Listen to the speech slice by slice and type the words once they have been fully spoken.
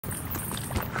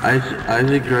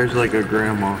Isaac drives like a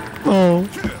grandma. Oh.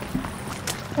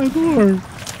 I adore.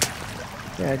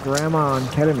 Yeah, grandma on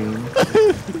ketamine.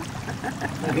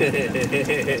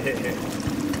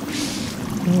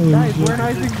 Guys, we're in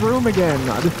Isaac's room again.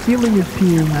 The ceiling is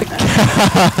peeing.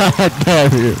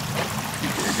 Damn you.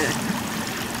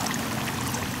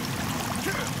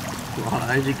 Wow,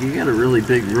 Isaac, you got a really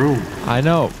big room. I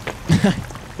know.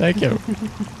 Thank you.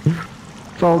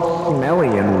 It's all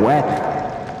smelly and wet.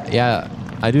 Yeah,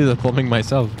 I do the plumbing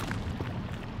myself.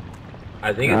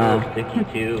 I think it's a little sticky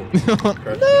too.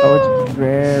 Oh, it's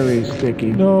very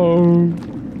sticky. No.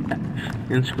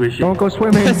 And squishy. Don't go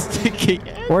swimming. That's sticky.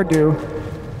 Or do.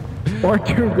 Or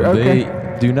do. Okay.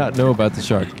 They do not know about the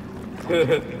shark.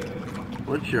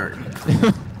 What shark?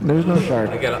 There's no shark.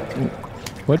 I got a...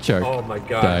 What shark? Oh my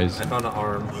god. Dies. I found an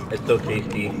arm. It's so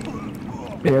tasty.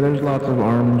 Yeah, there's lots of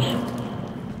arms.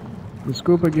 The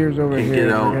scuba gear's over Can't here.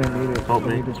 get out. We're gonna need it. Help We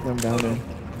me. need to swim down there.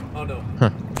 Oh no. Huh.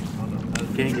 Oh no.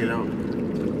 Can't get out.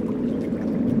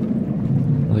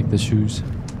 I like the shoes.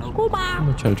 I'm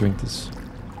gonna try to drink this.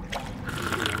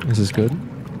 This is good.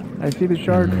 I see the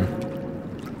shark.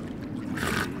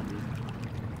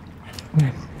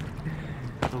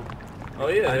 Oh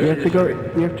yeah. You have to go.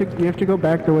 You have to go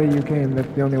back the way you came.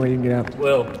 That's the only way you can get out.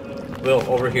 Will,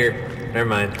 over here. Never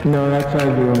mind. No, that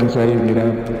side's the only side you can get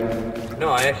out. No,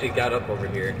 I actually got up over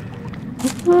here.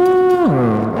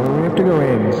 Oh, well, we have to go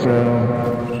in.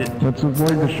 So let's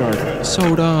avoid the shark.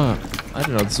 Soda. I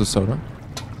didn't know this was soda.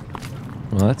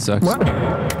 Well, that sucks. What?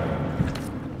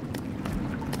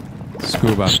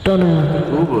 Scuba. Stunning.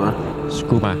 Scuba.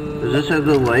 Scuba. Does this have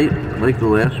the light like the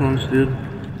last ones did?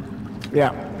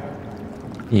 Yeah.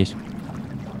 Yes.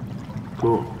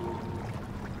 Cool.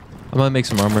 I'm gonna make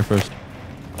some armor first.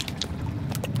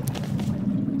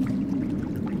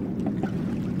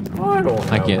 I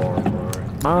don't I have can't.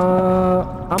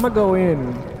 armor. I'm gonna go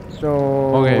in. So.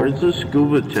 Okay. Where's the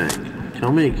scuba tank?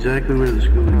 Tell me exactly where the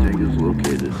scuba tank is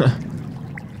located.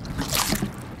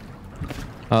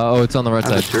 Oh, it's on the right I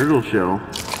have a side. turtle shell.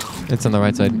 It's on the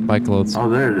right side. By clothes. Oh,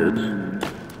 there it is.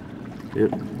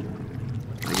 Yep.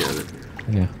 I got it.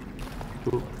 Yeah.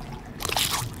 Cool.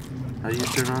 How do you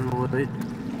turn on the light?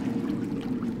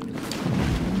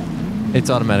 It's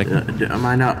automatic. Am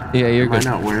I not? Yeah, you're good.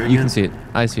 Am I not wearing You it? can see it.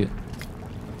 I see it.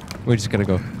 We just gotta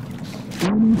go.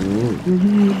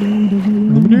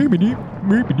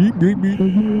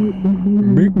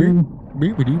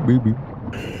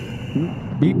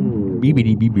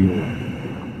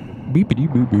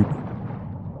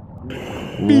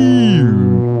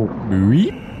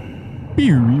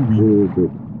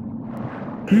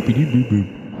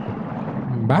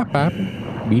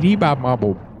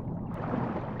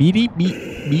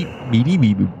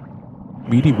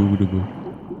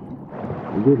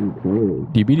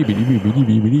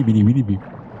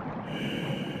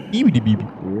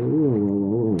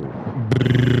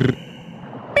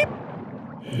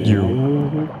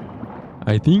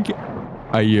 I think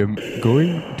I am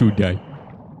going to die.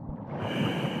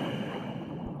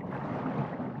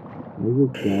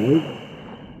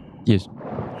 Yes.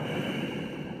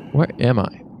 Where am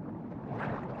I?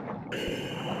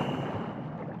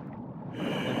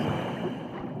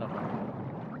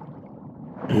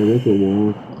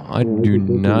 I do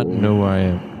not know where I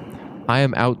am. I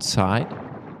am outside.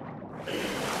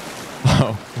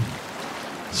 Oh.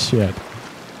 Shit.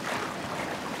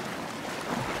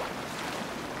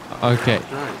 Okay.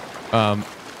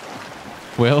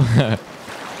 Well,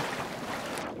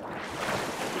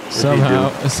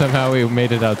 somehow we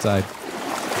made it outside.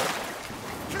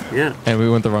 Yeah. And we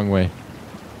went the wrong way.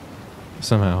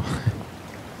 Somehow.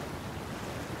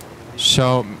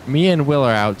 So, me and Will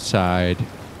are outside.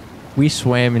 We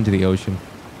swam into the ocean.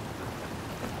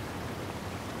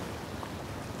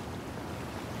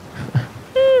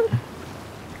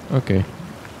 Okay.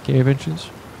 Cave entrance.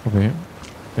 Over here.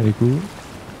 Very cool.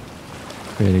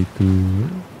 Very cool.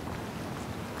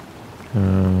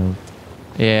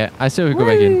 Yeah, I still could go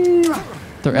back in.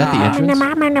 They're at the entrance.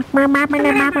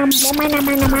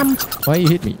 Why you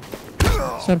hit me?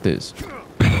 Stop this.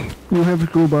 You have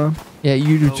scuba. Yeah,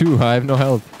 you do too. I have no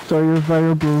health. So you're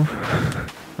fireproof.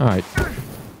 Alright.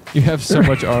 You have so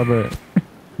much armor.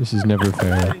 This is never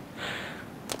fair.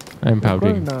 I'm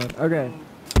pouting. Not. Okay.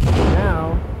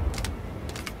 Now.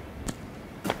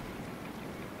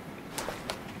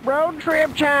 Road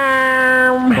trip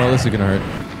time! Well, this is gonna hurt.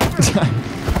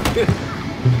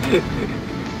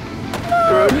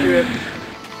 Road trip.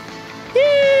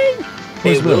 Hey,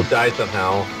 Where's Will Will? died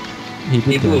somehow. He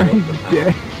He did blew die. up somehow.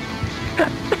 Yeah.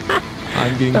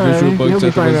 I'm getting visual bugs He'll be at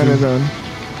the fine on his wazoo. own.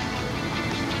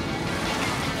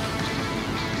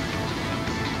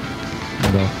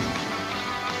 though.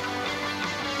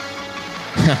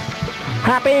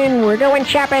 Hop in, we're going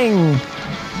shopping.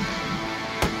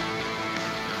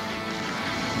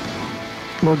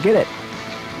 We'll get it.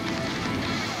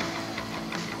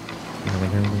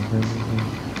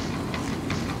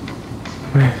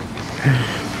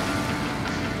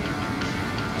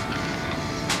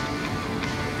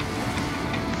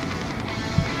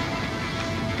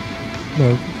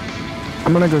 No.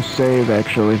 I'm gonna go save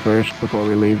actually first before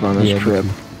we leave on this trip.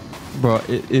 Bro,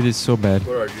 it is so bad.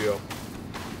 Where are you?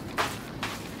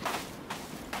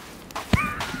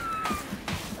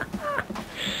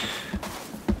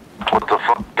 What the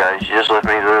fuck, guys? You just left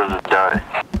me there to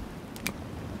die.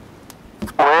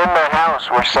 We're in the house.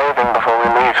 We're saving before we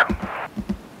leave.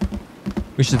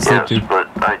 We should sleep, Yes, dude. but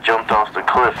I jumped off the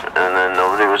cliff and then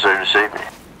nobody was there to save me.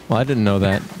 Well, I didn't know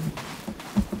that.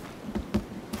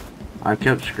 I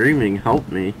kept screaming, help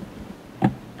me.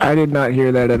 I did not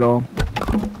hear that at all.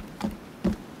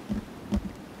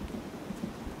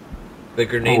 The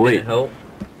grenade Oh, wait. didn't help.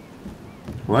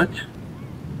 What?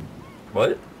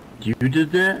 What? You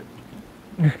did that?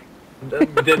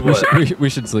 Did what? We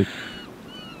should sleep.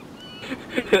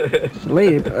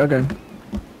 Sleep? Okay.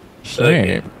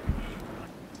 Sleep.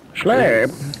 Sleep.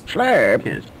 Sleep.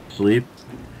 Can't sleep.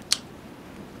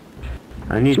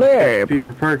 I need Sleep.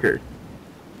 Peter Parker.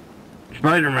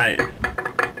 Spider-Man.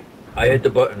 I hit the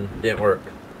button. Didn't work.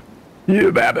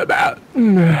 You bad.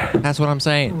 That's what I'm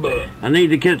saying. I need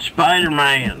to catch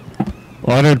Spider-Man.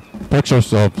 Why did fix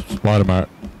yourself, Spider-Man?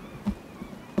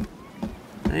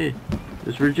 Hey,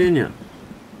 it's Virginia.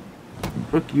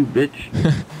 Fuck you, bitch.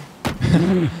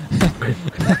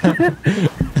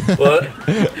 What?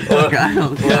 What? Kyle.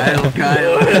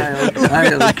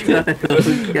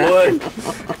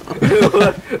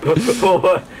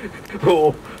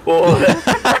 What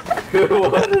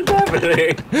is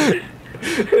happening?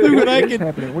 Look what I What's can.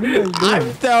 happening? What are you guys doing?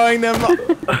 I'm throwing them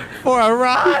for a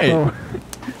ride. Oh,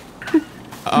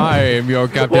 I am your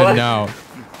captain What? now.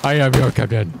 I am your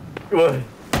captain. What?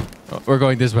 Oh, we're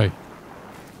going this way.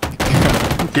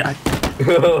 Yeah.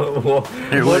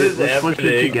 Here, What is let's push it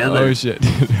happening? together. Oh shit.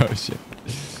 Oh shit.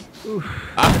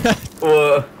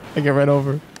 What? I get right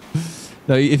over.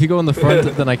 No, if you go in the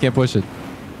front, then I can't push it.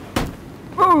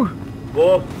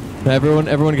 What? Everyone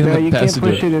get no, in you the can't passenger.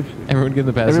 push it if Everyone get in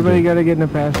the passenger. everybody got to get in the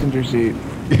passenger seat.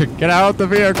 Get out the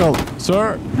vehicle,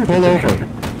 sir. Pull over.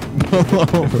 Pull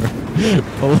over.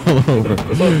 Pull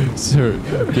over. Sir,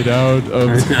 get out of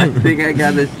I think I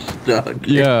got it stuck.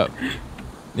 Yeah.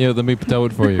 Yeah, let me tow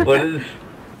it for you. What is?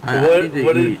 I What- need to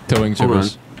what is- eat. Towing Hold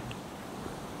service.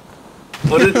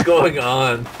 What is going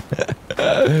on?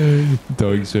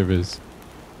 Towing service.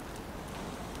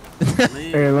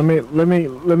 Hey, let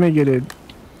me get it.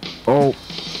 Oh,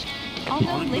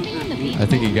 Although living on the beach I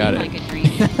think he got like it. a dream, we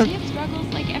have struggles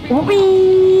like everyone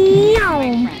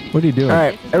else. What are you doing? all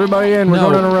right, everybody in. We're No.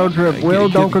 going on a road trip. Will,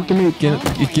 Get- don't cook the meat. Get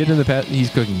in the He's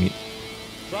cooking meat.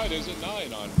 Fridays at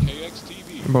 9 on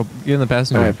KXTV. Bro, get in the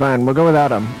passenger. All right, fine. We'll go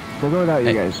without him. We'll go without you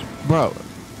Hey. guys. Bro.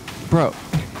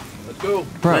 Let's go.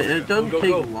 Bro. But it doesn't Go,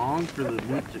 take go. long for the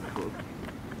meat to cook.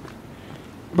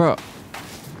 Bro.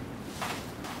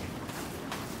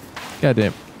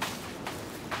 Goddamn.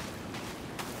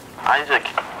 Isaac,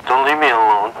 don't leave me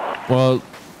alone. Well,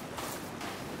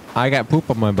 I got poop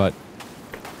on my butt.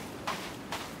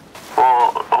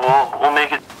 We'll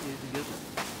make it.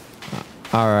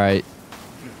 Alright.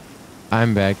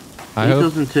 I'm back. I Meat hope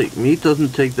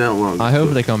doesn't take that long. I hope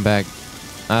they come back.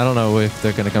 I don't know if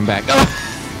they're gonna come back. Oh!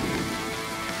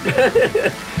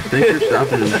 Thanks for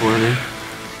stopping him for me.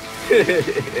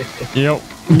 Yep.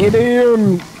 Get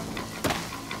in.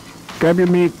 Grab your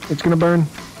meat. It's gonna burn.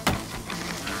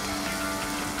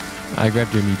 I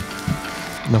grabbed your meat.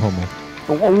 No homo.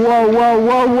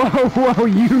 Whoa!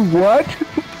 You what?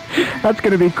 That's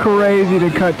gonna be crazy to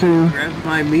cut to. Grabs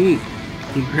my meat.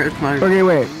 He grabs my. Okay,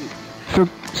 wait.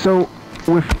 So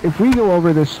if we go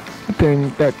over this thing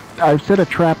that I've set a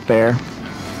trap there,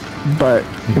 but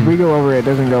if we go over it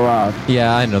doesn't go off.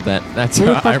 Yeah, I know that. That's Who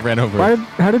the how I fuck- ran over it.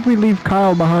 How did we leave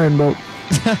Kyle behind, Bo?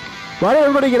 Why did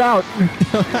everybody get out?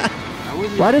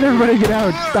 Why did everybody get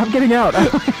out? Stop getting out.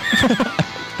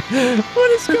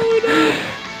 What is going on?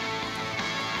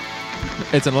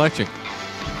 It's an electric.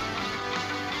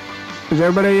 Is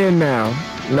everybody in now?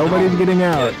 Nobody's getting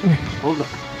out. Hold on.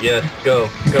 Yes, go.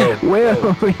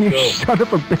 Will, you Go. son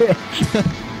of a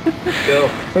bitch.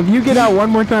 Go. If you get out one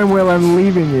more time, Will, I'm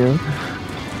leaving you.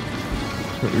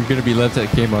 We're gonna be left at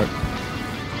Kmart.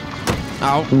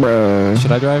 Ow. Bruh.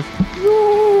 Should I drive?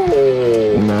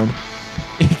 Oh. No.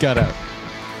 He got out.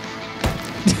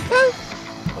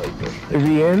 Is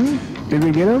he in? Did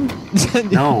we get him?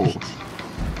 No.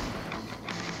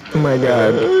 Oh my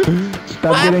god.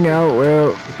 Stop getting out,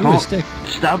 Will. Ooh, a stick.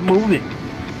 Stop moving.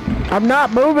 I'm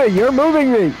not moving. You're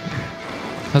moving me.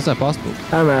 How's that possible?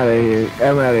 I'm out of here.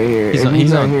 I'm out of here. He's If on.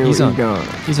 He's on. here, He's on. gone.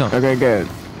 He's on. Okay, good.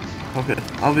 Okay,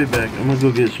 I'll be back. I'm gonna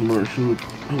go get some more food.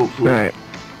 Hopefully. Alright.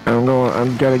 I'm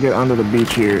gotta get onto the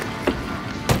beach here.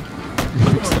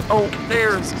 Oh,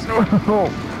 there's. Oh,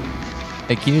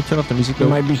 Hey, can you turn off the music you though?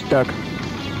 might be stuck.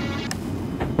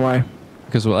 Why?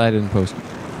 Because we'll add it in post.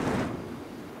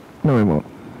 No, we won't.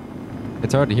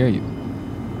 It's hard to hear you.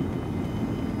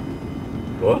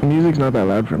 The music's not that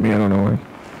loud for me. I don't know why.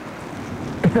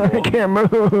 I can't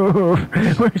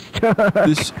move. We're stuck.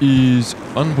 This is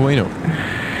unbueno.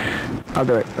 I'll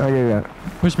do it. I'll give you that.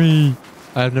 Push me.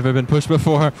 I've never been pushed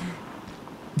before.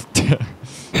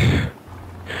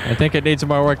 I think I need some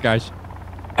more work, guys.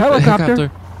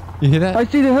 Helicopter. You hear that? I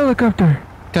see the helicopter.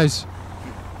 Guys.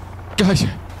 Guys.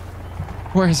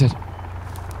 Where is it?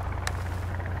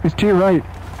 It's to your right.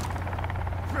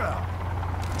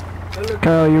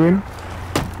 Kyle, you in?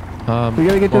 We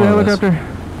gotta get to the more or less. helicopter.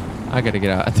 I gotta get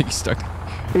out. I think he's stuck.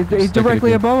 He's Stuck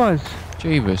directly in the above us.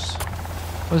 Jeebus.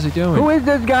 What's he doing? Who is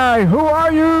this guy? Who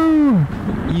are you?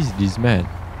 Easy, these man.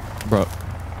 Bro.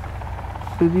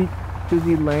 Does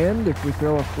he land if we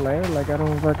throw a flare? Like, I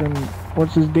don't fucking...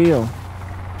 What's his deal?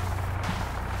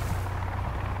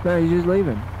 No, he's just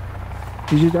leaving.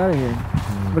 He's just out of here.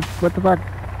 What the fuck?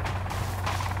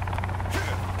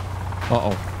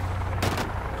 Uh-oh.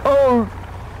 Oh!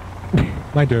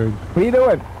 My turn. What are you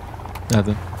doing?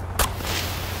 Nothing.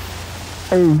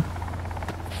 Oh.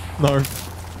 No.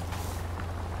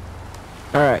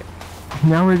 Alright.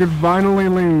 Now we can finally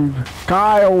leave.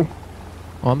 Kyle!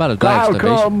 Oh, I'm about to die of Kyle,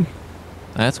 starvation. come!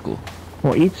 That's cool.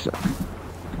 Well, eat some.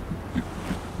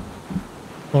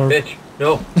 Bitch,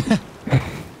 no.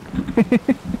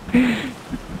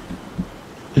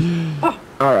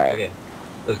 Alright. Okay,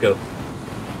 let's go.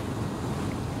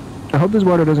 I hope this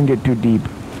water doesn't get too deep.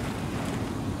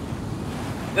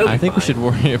 It'll be I think we fine. should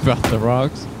worry about the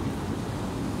rocks.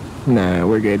 Nah,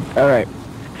 we're good. Alright.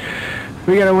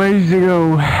 We got a ways to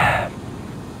go.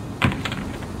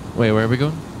 Wait, where are we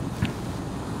going?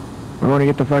 We're going to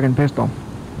get the fucking pistol.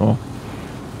 Oh.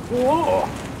 Whoa.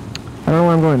 I don't know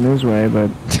why I'm going this way, but...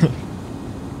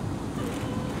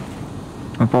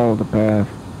 I follow the path.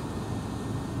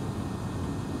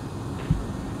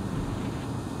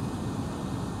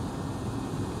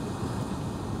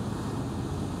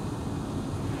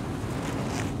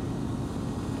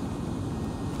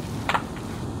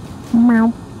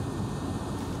 Meow.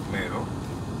 Meow.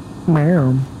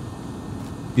 Meow.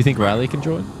 You think Riley can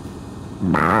join?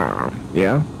 Meow.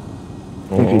 Yeah.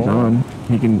 If he's on,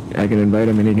 I can invite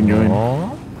him and he can join.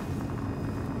 Oh,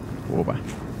 bye.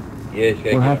 Yeah, you gotta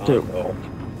We'll get have to- on, though.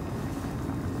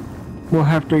 We'll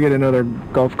have to get another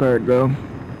golf cart though.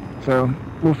 So,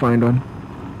 we'll find one.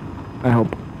 I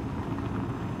hope.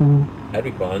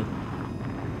 That'd be fun.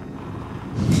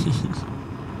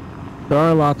 There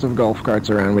are lots of golf carts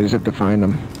around, we just have to find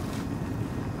them.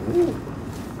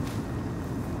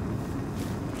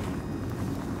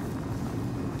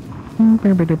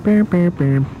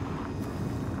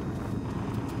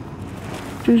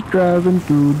 Just driving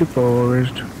through the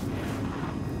forest.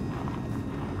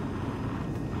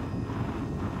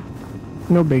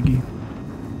 No biggie.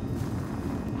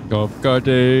 Golf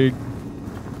karting.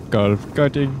 Golf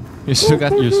karting. You still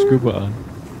got your scuba on.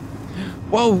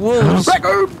 Whoa, wolves!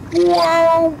 Record!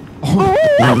 Whoa!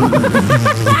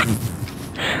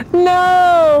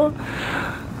 No!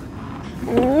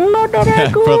 Not that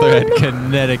That cool. brother had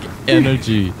kinetic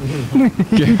energy.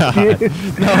 God.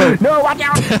 No, No, watch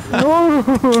out!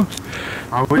 No.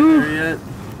 Are we there yet?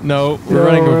 no, we're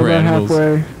running No, over we're about animals.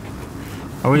 halfway.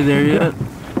 Are we there yet?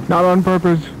 Not on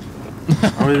purpose.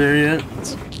 Are we there yet?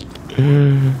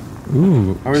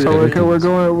 Ooh. Are we So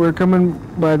there? we're coming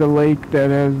by the lake that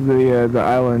has the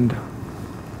island.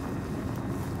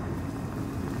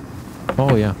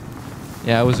 Oh, yeah.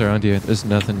 Yeah, I was around here. There's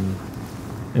nothing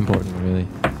important, really.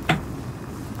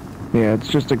 Yeah, it's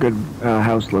just a good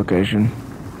house location.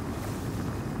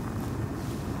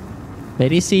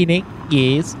 Very scenic,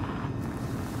 yes.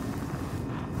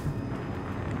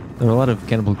 There are a lot of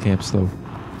cannibal camps, though.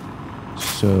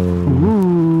 So...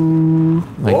 Ooh,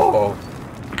 Like, Whoa.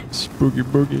 spooky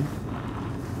boogie.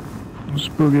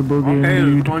 spooky boogie Okay, there's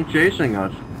indeed. one chasing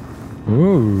us.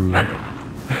 Ooh.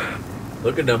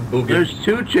 Look at them boogies. There's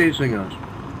two chasing us.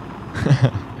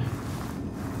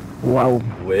 Wow.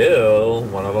 Well,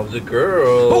 one of them's a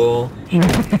girl. Ew.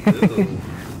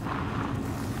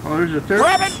 Oh, there's a third.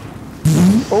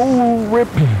 Oh, rip!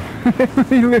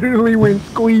 He literally went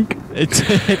squeak. It's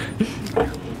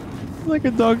like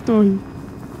a dog toy.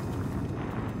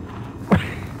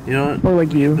 You know what? Or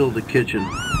like you. Build a kitchen.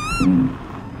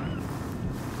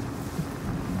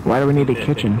 Why do we need a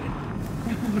kitchen?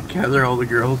 Gather all the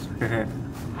girls.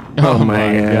 Oh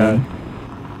my god.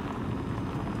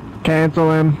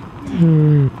 Cancel him.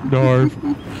 Narf.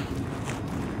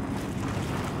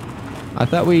 I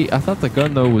thought the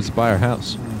gun though was by our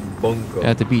house. Bunko.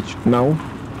 At the beach. No. I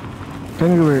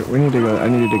think we need to go. I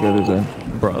needed to go this way.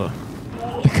 Bro.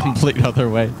 The complete other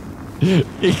way.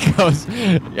 He goes.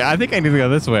 Yeah, I think I need to go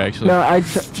this way actually. No, I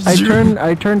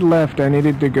turned left. I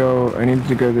needed to go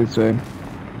this way.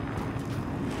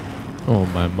 Oh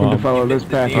my I need mom. to follow this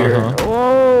path here. here. Uh-huh.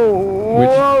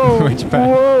 Whoa! Which path?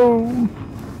 Whoa!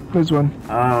 This one.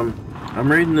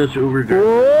 I'm reading this Uber driver.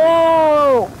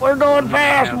 Whoa! We're going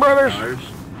fast, brothers.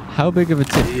 How big of a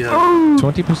tip? The,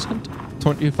 20%?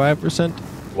 25%?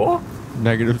 What?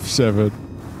 -7.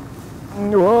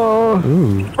 Whoa!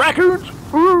 Ooh. Raccoons!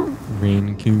 Ooh.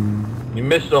 Rain coon. You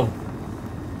missed them.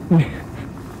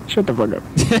 Shut the fuck up.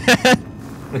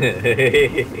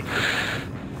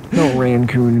 Don't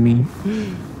raccoon me.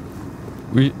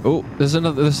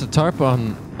 There's a tarp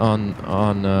on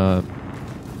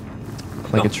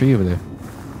like a tree over there.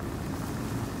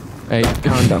 Hey,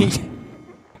 Condom.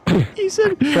 he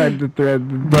said Tried to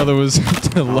thread. brother was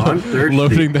I'm thirsty.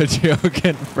 loading the joke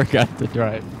and forgot to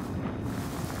drive.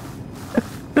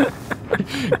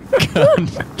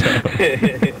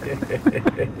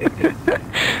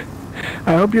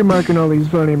 I hope you're marking all these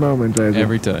funny moments, Isaac.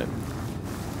 Every time.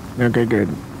 Okay, good.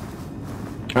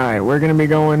 Alright, we're gonna be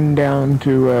going down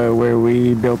to where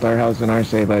we built our house and our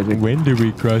save, Isaac. When do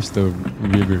we cross the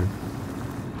river?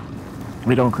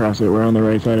 We don't cross it, we're on the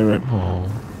right side of it. Oh.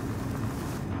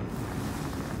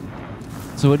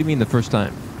 So what do you mean the first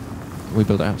time we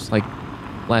built a house? Like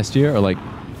last year or like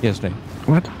yesterday?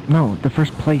 What? No, the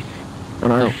first place.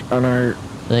 On our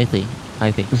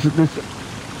I think. this.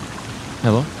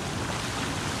 Hello?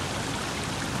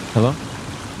 Hello?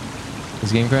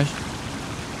 His game crashed?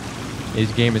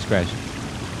 His game is crashing.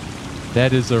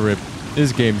 That is a rip.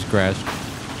 His game's crashed.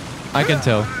 I can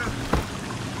tell.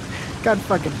 God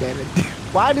fucking damn it.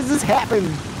 Why does this happen?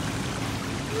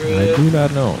 I do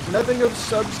not know. Nothing of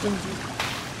substance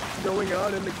is going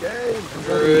on in the game.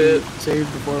 Rip.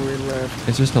 Saved before we left.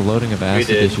 It's just a loading of acid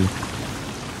did. issue.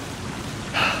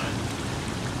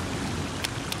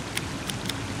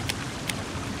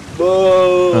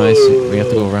 Whoa. Oh, I see. We have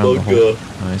to go around the whole. Bunko.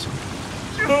 Oh, I see.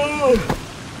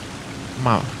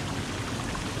 Wow.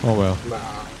 Oh well.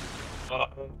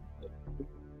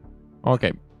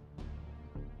 Okay.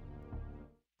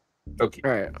 Okay.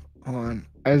 Alright, hold on.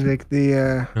 Isaac,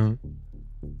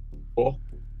 Oh.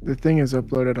 the thing is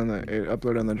uploaded on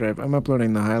the drive. I'm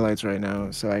uploading the highlights right now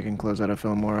so I can close out of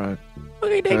Filmora.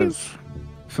 Okay,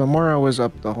 Filmora was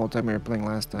up the whole time we were playing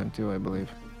last time too, I believe.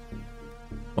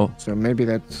 Oh. So maybe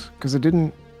that's because it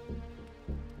didn't.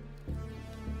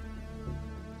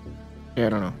 Yeah, I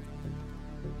don't know.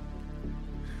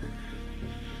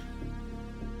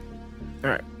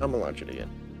 Alright, I'm gonna launch it again.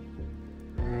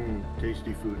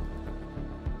 Tasty food.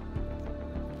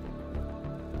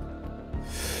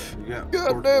 We got God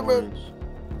pork damn it. loins.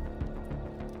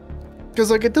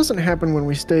 Because, like, it doesn't happen when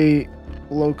we stay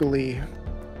locally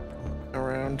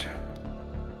around.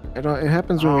 It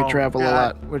happens when we Oh, travel a God.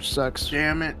 lot, which sucks.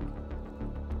 Damn it.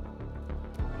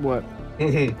 What?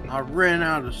 I ran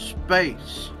out of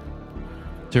space.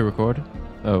 To record?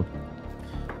 Oh.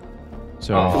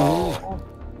 So Oh.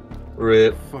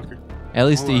 Rip. Fucker. at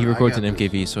least Hold he on, I records got in this.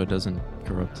 MKV so it doesn't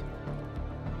corrupt.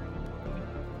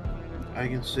 I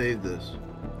can save this.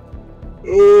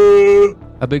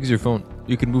 How big is your phone?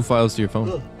 You can move files to your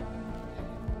phone.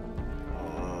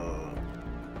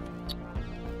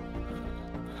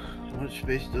 How much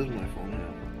space does my phone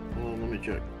have? Hold on, let me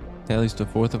check. At least a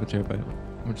fourth of a terabyte,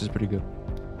 which is pretty good.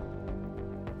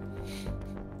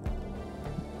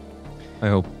 I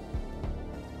hope.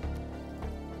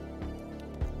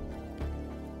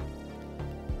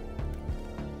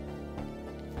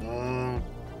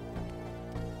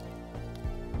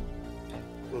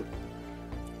 Look.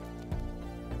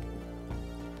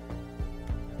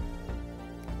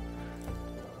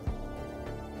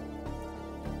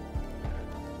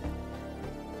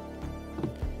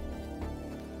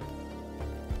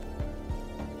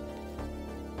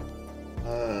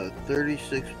 Uh,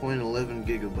 36.11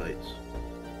 gigabytes.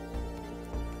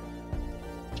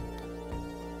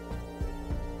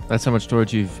 That's how much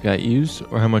storage you've got used,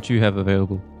 or how much you have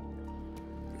available?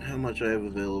 How much I have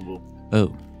available?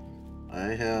 Oh. I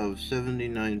have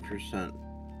 79%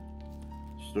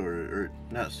 storage, or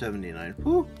not 79.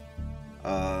 Whew.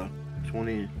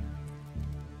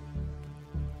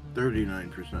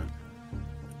 39%.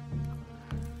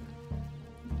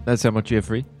 That's how much you have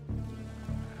free?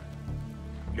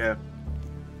 Yeah.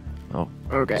 Oh.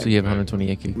 Okay. So you have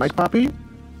 128 gigs. Mike Poppy?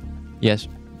 Yes.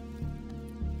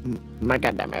 My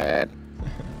goddammit.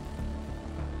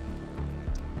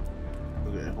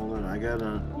 Okay, hold on. I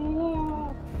gotta.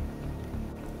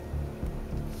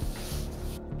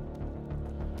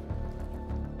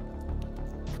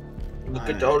 Look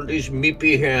at all these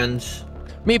meepy hands.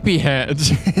 Meepy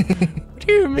hands. What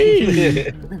do you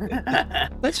mean?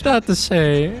 That's not the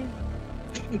same.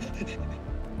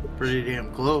 Pretty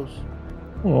damn close.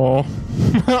 Oh.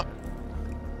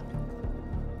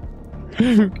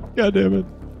 God damn it.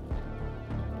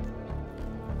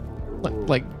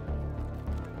 Like.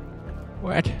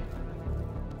 What?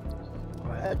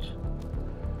 What?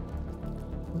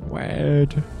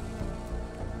 What?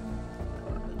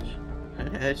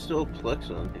 I still flex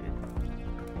on here.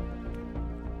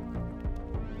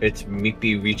 It's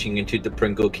Meepy reaching into the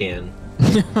Pringle can.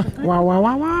 Wow, wow,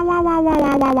 wow, wow, wow, wow, wow,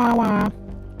 wow, wow, wow, wow.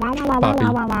 Wow, wow, wow, Poppy.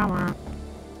 wow, wow, wow, wow.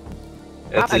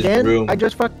 That's his Again? room. I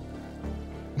just fuck.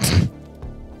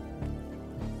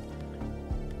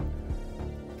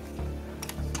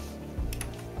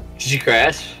 Did she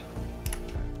crash?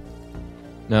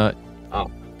 No. Oh.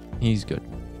 He's good.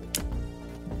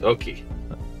 Okay.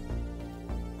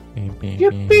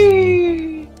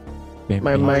 Yippee!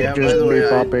 My mic Yeah, by just the way, be I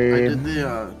popping. did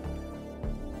the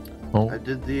Oh. I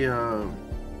did the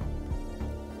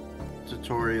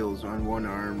tutorials on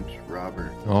one-armed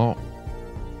robber. Oh.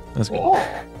 That's good.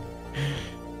 Oh.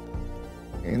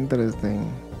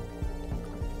 Interesting.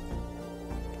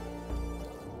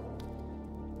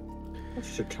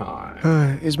 What's the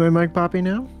time? Is my mic poppy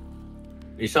now?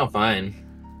 You sound fine.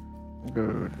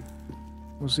 Good.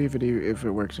 We'll see if it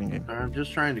works in game. I'm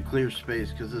just trying to clear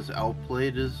space because this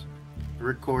outplate is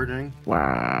recording,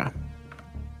 Wow.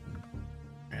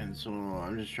 and so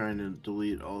I'm just trying to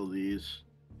delete all these.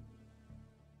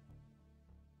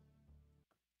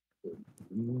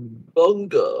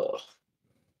 Bunga.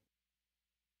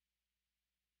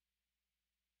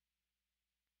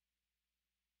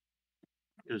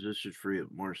 Because this should free up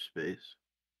more space.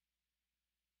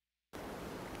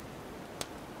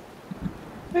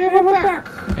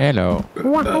 Hello.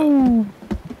 Wow.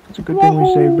 It's a good thing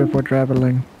we saved before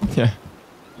traveling. Yeah.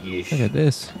 Yeesh. Look at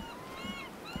this.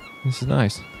 This is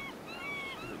nice.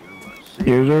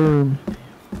 Here's our room.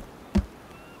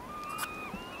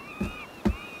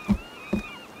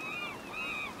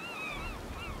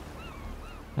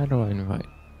 How do I invite?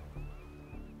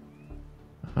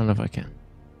 I don't know if I can.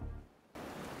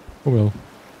 Oh well.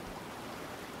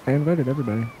 I invited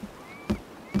everybody.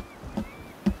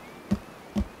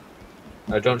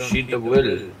 I don't see the will.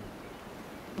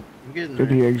 I'm getting Did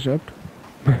there. he accept?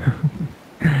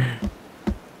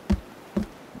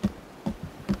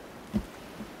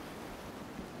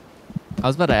 I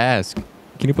was about to ask.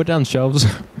 Can you put down shelves?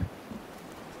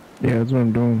 Yeah, that's what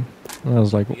I'm doing. And I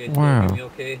was like, wow. Me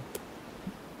okay?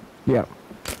 Yeah.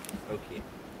 Okay.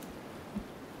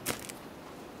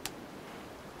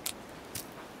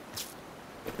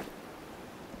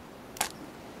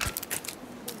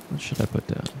 What should I put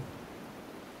down?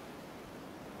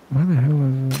 Why the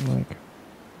hell is it like?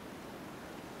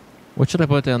 What should I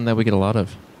put down that we get a lot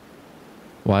of?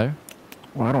 Wire?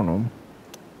 Well, I don't know.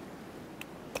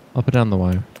 I'll put down the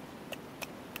wire.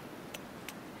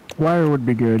 Wire would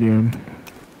be good, yeah.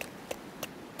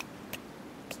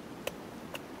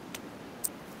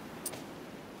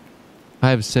 I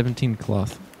have 17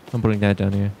 cloth. I'm putting that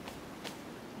down here.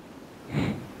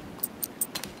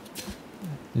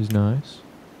 Is nice.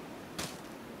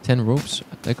 10 ropes?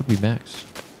 That could be max.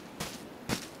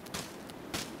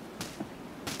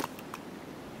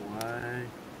 Why?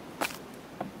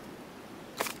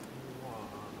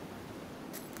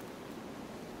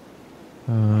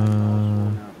 Why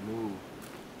not move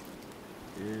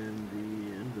in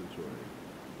the inventory?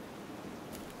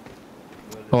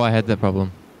 Oh, I had that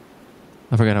problem.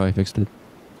 I forgot how I fixed it.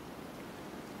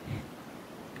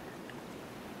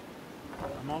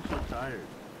 I'm also tired.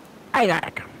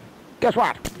 Isaac, guess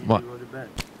what? I need What? to go to bed.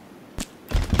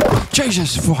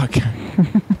 Jesus fuck!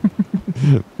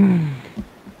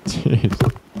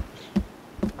 Jeez.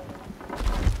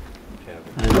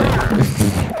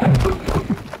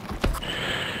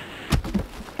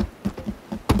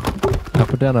 I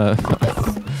put down a...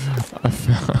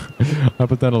 I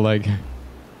put down a leg.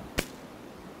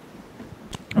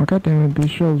 Oh god damn it,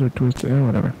 these shelves are twisted. Oh,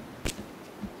 whatever.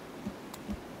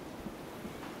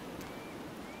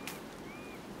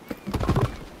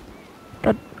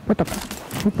 God, what the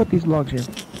f- who put these logs here?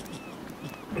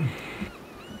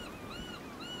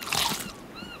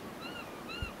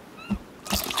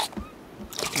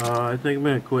 I think I'm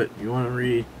gonna quit. You wanna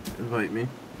re-invite me?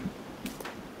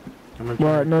 I'm gonna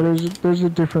Well, try. no, there's a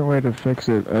different way to fix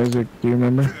it. Isaac, do you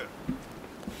remember?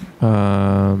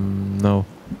 No.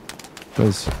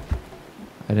 Because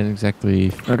I didn't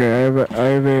exactly... Okay, I have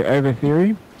a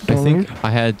theory. I Don't think leave. I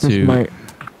had This to... might.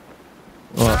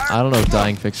 Well, I don't know if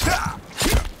dying fixed it.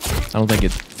 I don't think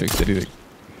it fixed anything.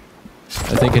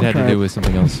 I think it had to do with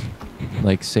something else.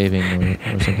 Like saving or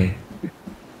something.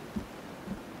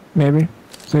 Maybe.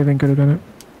 Saving could have done it.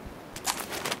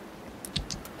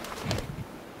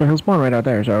 But he'll spawn right out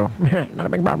there, so not a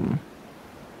big problem.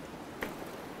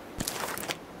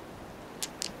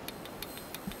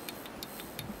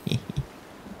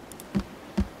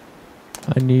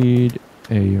 I need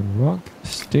a rock,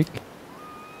 stick,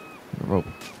 and a rope.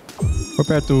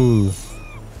 Repair tool.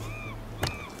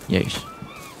 Yes.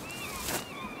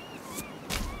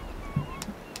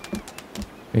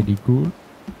 Very cool.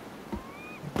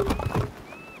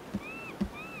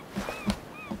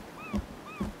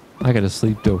 I gotta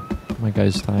sleep though. My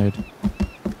guy's tired.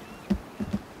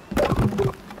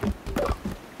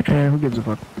 Who gives a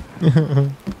fuck?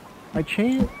 I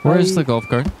changed. Where's the golf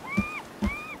cart?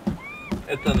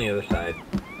 It's on the other side.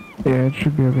 Yeah, it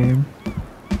should be over here.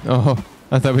 Oh,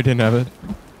 I thought we didn't have it.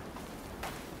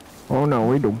 Oh no,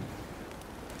 we do.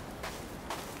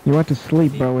 You want to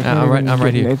sleep, bro? It's not I'm even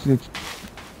right getting- here. It's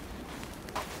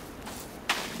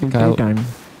Kyle. daytime.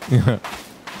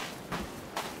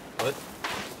 What?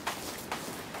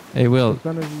 Hey, Will, The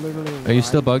sun is literally are you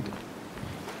still rising. bugged?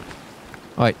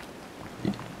 Alright.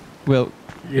 Will,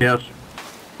 Yes.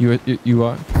 you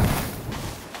are?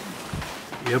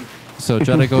 Yep. So If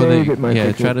try you to go save, there. it might Yeah,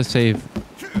 fix try it. to save.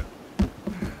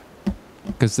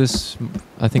 Because this,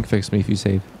 I think, fixed me if you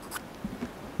save.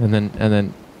 And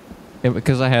then,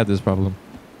 because I had this problem.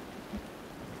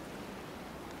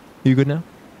 You good now?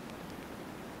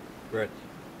 Brett.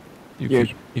 Yes.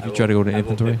 If you try to go to I will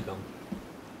inventory. fix them.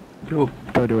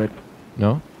 Go do it.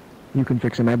 No? You can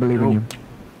fix him. I believe in Nope. you.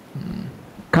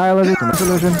 Kyle, is it a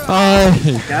solution?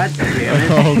 Oh, God damn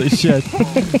it. holy shit.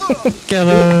 Kill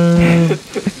him!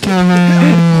 Kill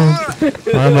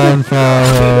him! I'm on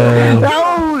fire!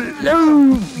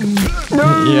 No!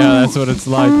 Yeah, that's what it's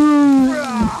like.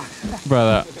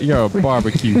 Brother, you're a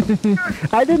barbecue.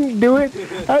 I didn't do it.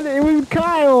 It was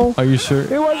Kyle. Are you sure?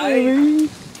 It wasn't I- me.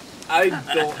 I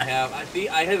don't have.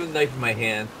 I have a knife in my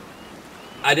hand.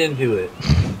 I didn't do it.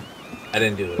 I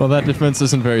didn't do it. Well, that defense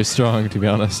isn't very strong, to be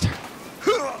honest.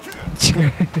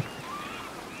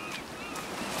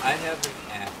 I have an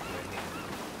axe in my hand.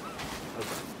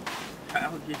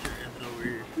 Kyle, get your ass over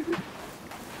here.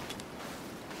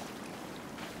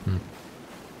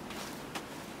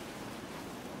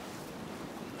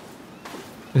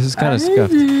 This is kind of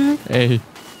scuffed. Hey.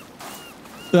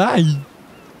 Ay.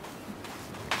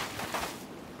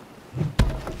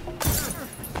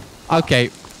 Okay.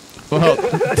 Well,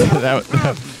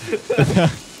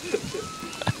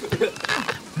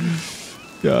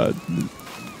 God.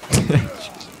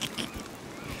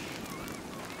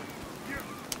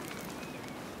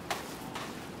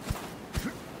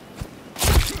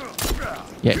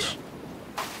 Yes.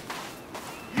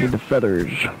 Need the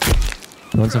feathers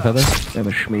You want some feathers? and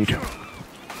the schmeat.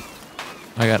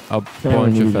 I got a Yeah,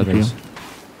 bunch we of need a feathers. few.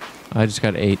 I just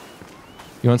got 8.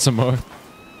 You want some more?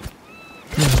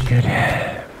 That's good.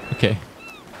 Okay.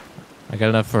 I got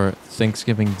enough for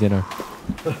Thanksgiving dinner.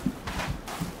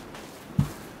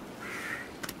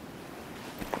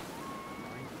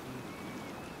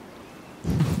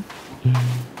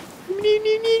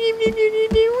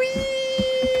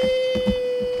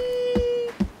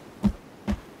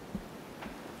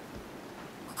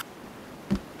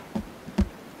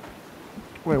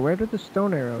 Wait, where did the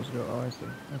stone arrows go? Oh, I see.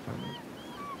 I found it.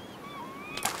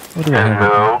 What do I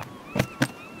have?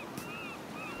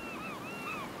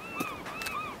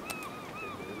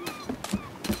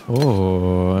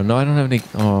 Oh, no, I don't have any.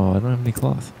 Oh, I don't have any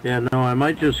cloth. Yeah, no, I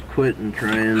might just quit and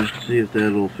try and see if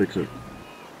that'll fix it.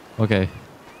 Okay.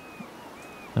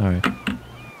 Alright.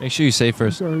 Make sure you save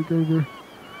first. Sorry, Grover.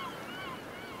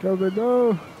 Calvin,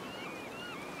 no!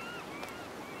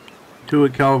 Do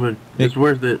it, Calvin. It's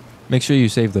worth it. Make sure you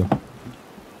save though.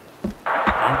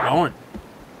 I'm going.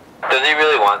 Does he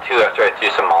really want to after I threw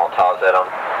some Molotovs at him?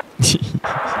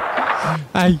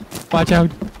 Hey, watch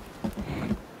out.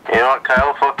 You know what,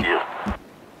 Kyle? Fuck you.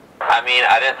 I mean,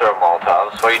 I didn't throw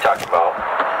Molotovs. What are you talking about?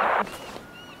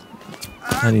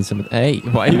 I need some. Hey,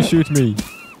 why you shoot me?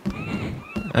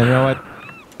 And you know what?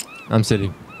 I'm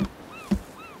sitting.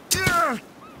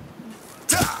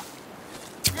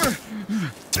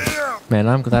 Man,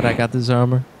 I'm glad I got this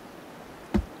armor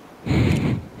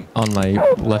on my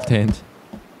left hand.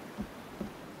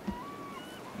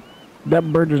 That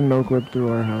bird just no clip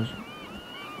through our house.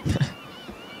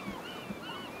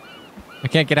 I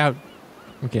can't get out.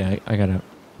 Okay, I got out.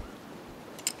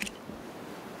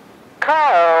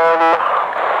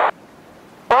 Kyle!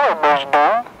 What is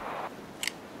that?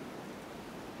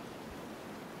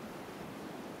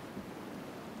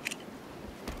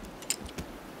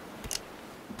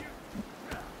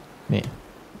 Man.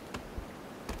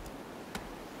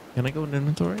 Can I go in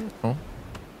inventory? Oh.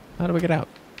 How do we get out?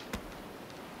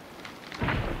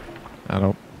 I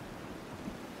don't.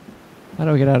 How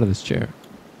do we get out of this chair?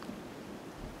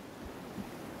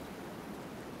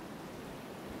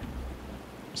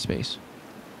 Space.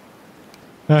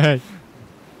 Hey.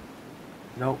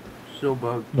 Nope, still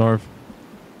bugged. North.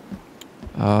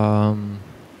 Oh.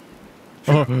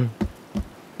 I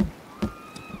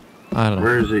don't know.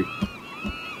 Where is he?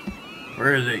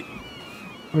 Where is he?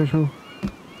 Where's who?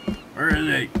 Where is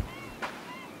he?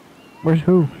 Where's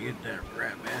who? Get that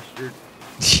rat bastard.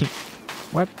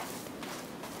 What?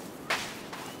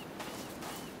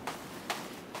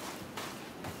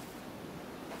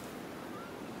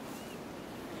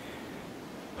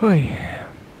 Oi.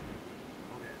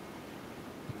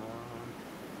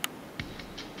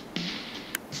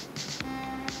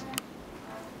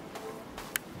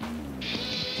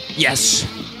 Yes.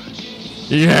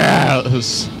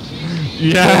 Yes.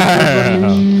 Yeah.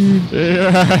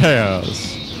 Yes.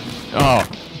 Oh.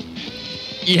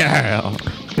 Yeah.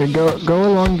 Okay,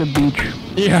 go along the beach.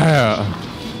 Yeah.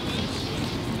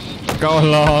 Go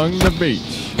along the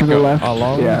beach. To the left,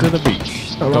 Along yeah. to the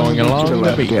beach. Along Going the beach along to the the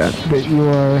left, beach. yeah. But you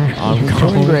are I'm you're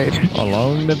going doing great.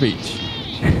 along the beach.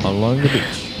 Along the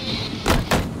beach.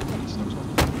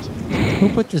 Who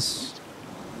put this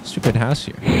stupid house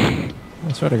here?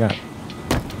 I swear to God.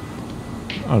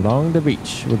 Along the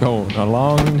beach. We're going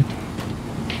along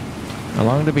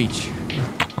the beach.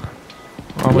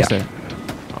 Almost there.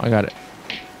 I got it.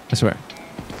 I swear.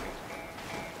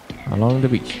 Along the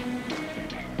beach.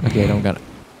 Okay, I don't got it.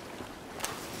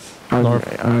 I North.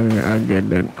 get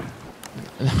that.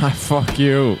 Fuck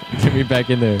you. Get me back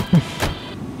in there.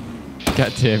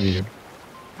 God damn you.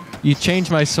 You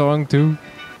changed my song too?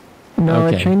 No,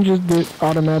 Okay. it changes it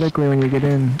automatically when you get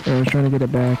in. I was trying to get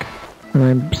it back.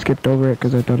 And I skipped over it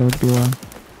because I thought it would be long.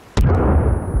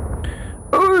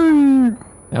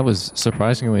 That was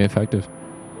surprisingly effective.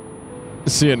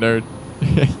 See ya, nerd.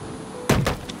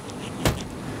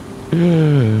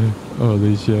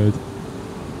 Holy shit.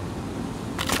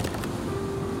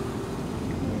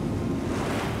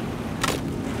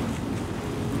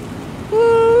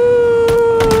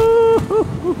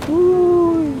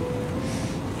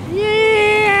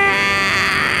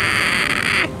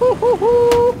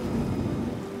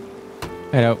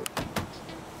 Hello.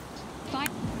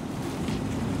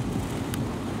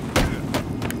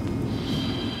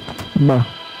 Bah.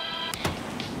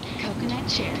 Coconut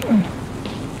cherry.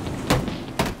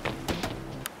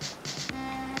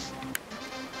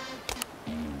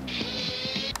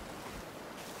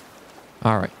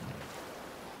 All right.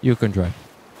 You can drive.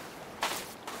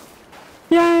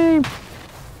 Yay!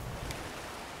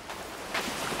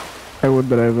 I would,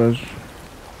 but I was.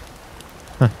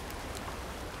 Huh.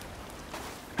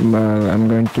 But I'm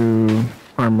going to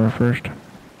armor first.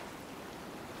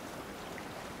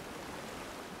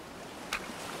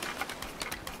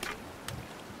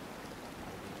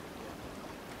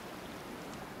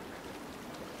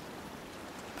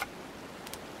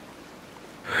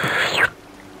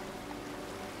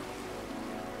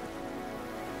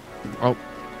 Oh.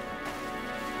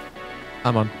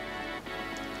 I'm on.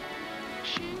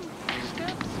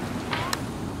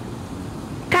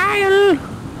 Kyle!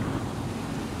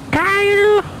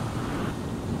 Kyle!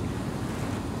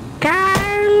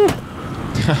 Kyle!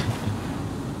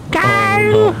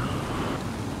 Kyle! Oh,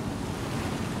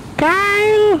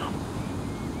 Kyle!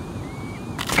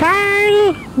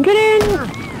 Kyle! Get in!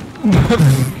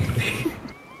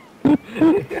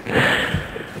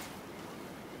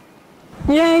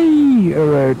 Yay!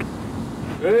 Alright.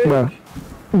 Hey. Well,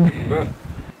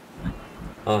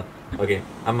 Oh, okay.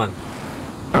 I'm on.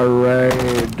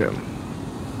 alright.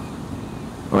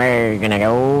 We're gonna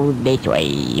go this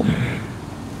way.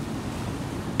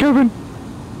 Kevin!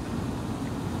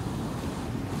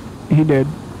 He did.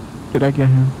 Did I get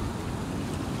him?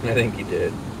 I think you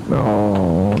did.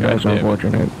 Oh, that's damn it.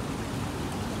 unfortunate.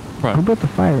 Right. Who put the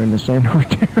fire in the sand over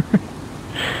there?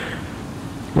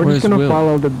 We're Where's just gonna Will?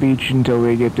 follow the beach until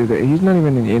we get to the... He's not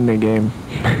even in the game.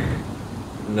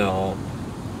 No.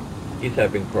 He's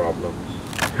having problems.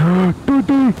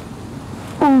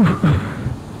 Oof.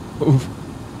 Oof.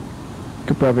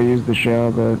 Could probably use the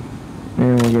shell, but...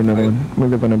 Yeah, we'll get another one. We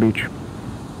live on a beach.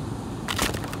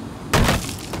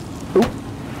 Oop.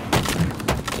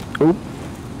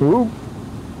 Ooh.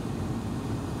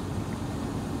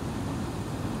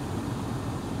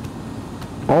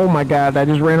 Oh my god, I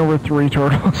just ran over 3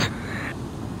 turtles.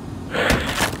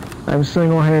 I'm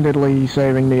single-handedly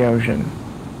saving the ocean.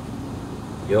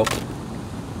 Yup.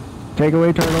 Take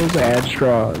away turtles, add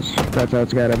straws. That's how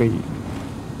it's gotta be.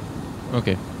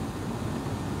 Okay.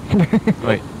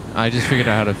 Wait, I just figured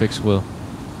out how to fix Will.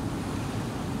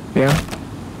 Yeah?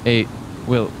 Hey,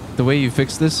 Will, the way you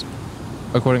fix this,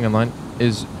 according online,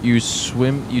 is you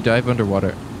swim, you dive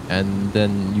underwater, and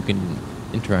then you can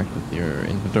interact with your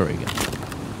inventory again.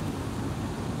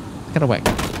 Kinda whack.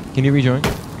 Can you rejoin?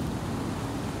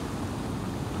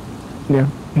 Yeah.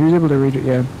 He was able to reach it,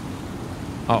 yeah.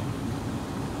 Oh.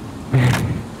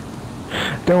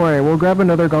 Don't worry, we'll grab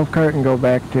another golf cart and go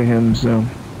back to him, so...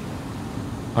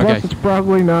 Okay. Plus, it's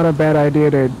probably not a bad idea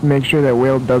to make sure that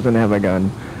Will doesn't have a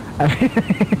gun.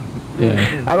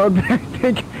 Yeah.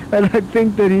 I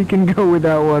think that he can go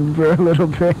without one for a little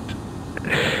bit.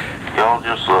 Y'all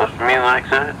just left me like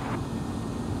that?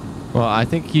 Well, I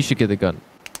think he should get the gun.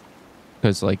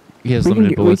 Because, like, he has We can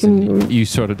limited get- we bullets can- and you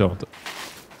sort of don't.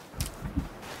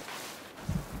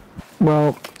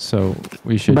 Well, So,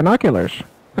 we should... binoculars.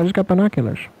 I just got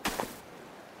binoculars.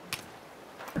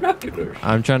 Binoculars.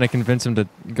 I'm trying to convince him to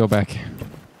go back.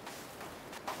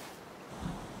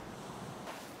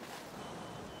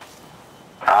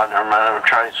 Oh, never mind. I'm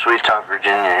trying Sweet Talk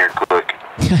Virginia here quick.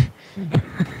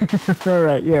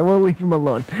 Alright, yeah, we'll leave him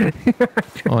alone.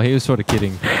 Oh, he was sort of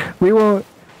kidding. We won't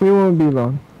be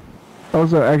long.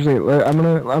 Also, actually, I'm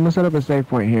gonna set up a save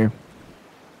point here.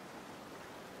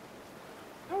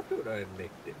 How could I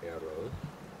make the arrows?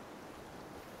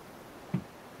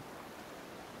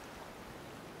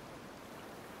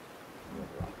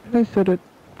 Did I set it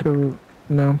to...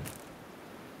 no.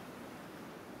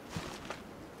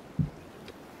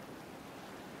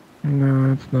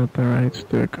 No, it's not the right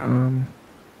stick.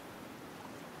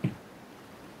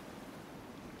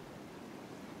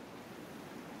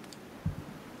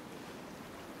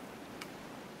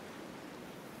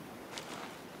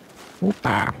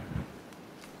 Opa.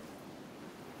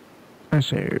 I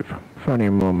save. Funny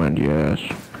moment, yes.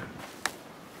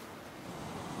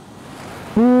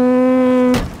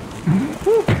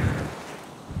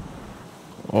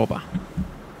 Oba.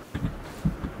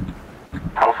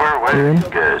 How far away are you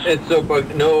guys? It's so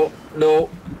buggy. No,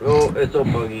 it's so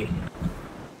buggy.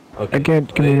 Okay. I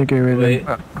can't communicate with wait,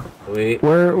 him. Wait. I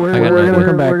got We're an gonna idea.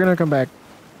 come back. We're gonna come back.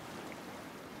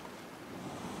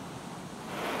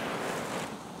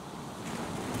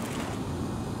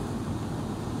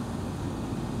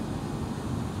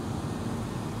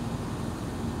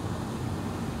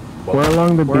 We're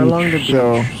along the beach,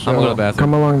 so I'm going to the bathroom.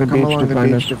 come along the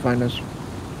beach to find us.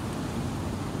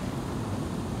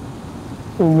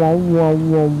 Whoa, whoa,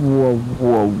 whoa, whoa,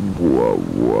 whoa, whoa,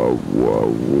 whoa,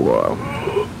 whoa,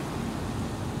 whoa.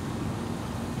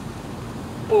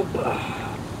 Opa.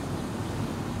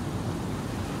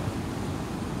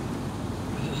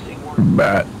 Does this thing work?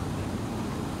 Bat.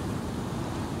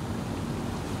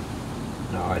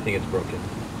 No, I think it's broken.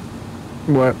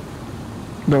 What?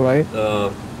 The light?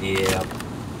 Yeah.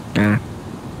 Ah.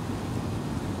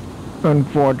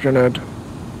 Unfortunate.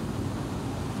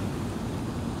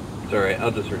 It's alright, I'll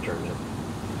just return it.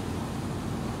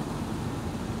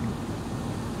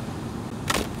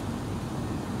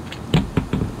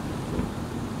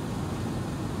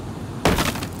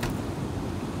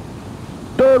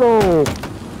 Turtle!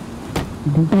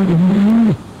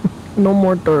 No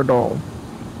more turtle.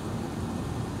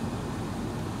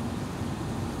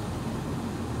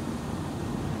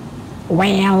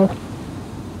 Well.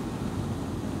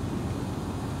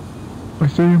 I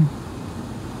see him.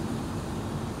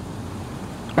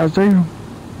 I see him.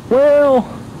 Well.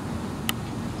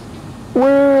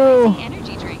 Well.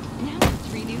 Energy drink now with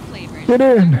 3 new flavors. Get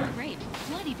in. Purple grape,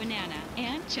 bloody banana,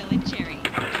 and chillin' cherry.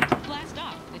 Blast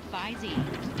off with 5Z.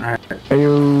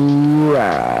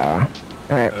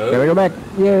 Alright, gotta go back.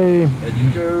 Yay.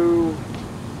 Let's go.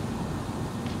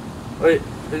 Wait,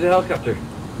 there's a helicopter.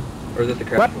 Or is it the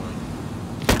crash What? one?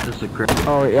 This is a crap.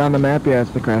 Oh, yeah, on the map, yeah, it's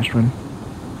the crashed one.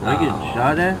 Am I getting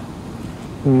shot at?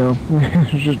 No,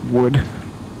 it's just wood.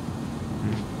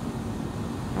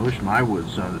 I wish my wood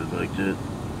sounded like that.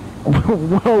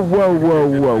 Whoa, whoa, whoa,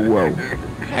 whoa, whoa.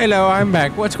 Hello, I'm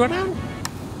back. What's going on?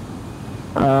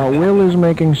 Will is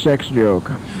making sex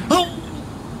joke.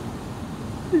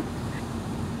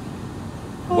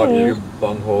 Watch your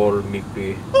bunghole,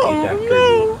 Meepy. He's after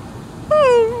you.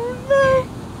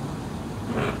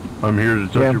 I'm here to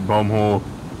touch Yeah. your bum hole.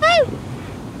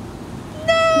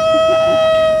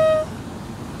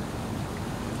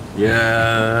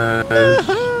 Yes.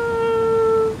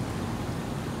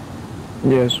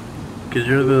 Yes. Because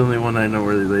you're the only one I know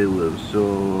where they live,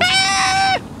 so...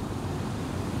 I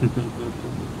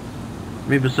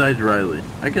mean, besides Riley.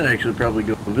 I could actually probably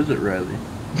go visit Riley.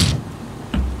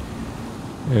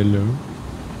 Hello.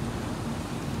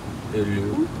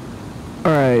 Hello.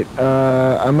 Alright,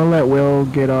 I'm gonna let Will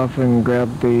get off and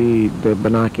grab the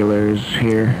binoculars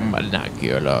here.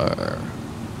 Binocular.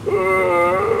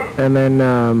 And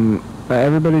then,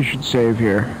 everybody should save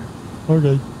here.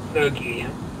 Okay. Okay.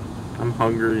 I'm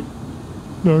hungry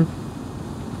No.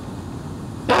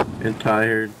 and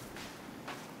tired.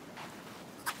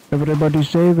 Everybody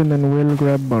save, and then we'll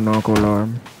grab binocular.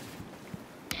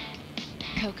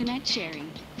 Coconut cherry.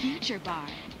 Future bar.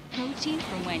 Protein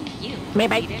for when you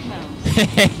Maybe. need it most.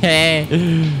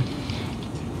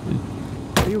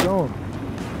 Where you going?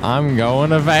 I'm going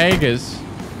to Vegas.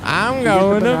 I'm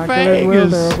going to binoculars, Will?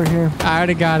 They're Vegas. over here. I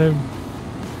already got him.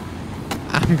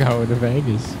 I'm going to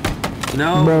Vegas.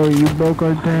 No! Bro, you broke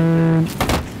our tent.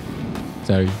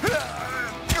 Sorry.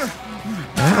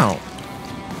 Ow.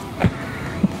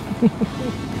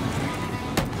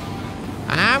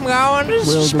 I'm going to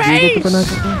Will, did you get the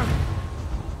space. binoculars?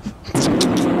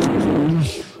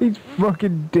 He's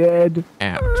fucking dead.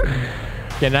 Ouch.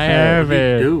 Can I What have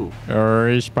did it? you do?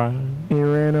 Respawn. He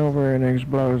ran over an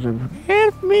explosive.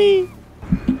 Help me.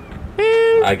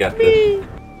 Help I got me. this.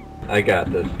 I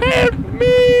got this. Help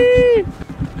me.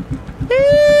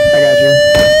 I got you.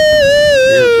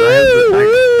 Yes, I have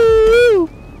the...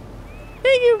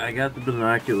 Thank you. I got the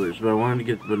binoculars, but I wanted to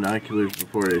get the binoculars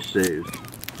before I saved.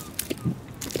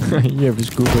 You have a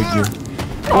scuba gear.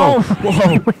 Oh!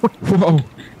 Whoa. Whoa.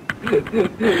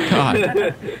 God.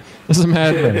 This is a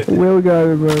madman. Will got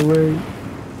him right away.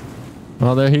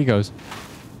 Well, there he goes.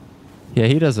 Yeah,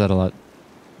 he does that a lot.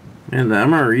 Man, the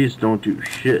MREs don't do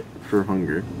shit for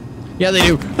hunger. Yeah, they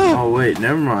do. Oh, wait,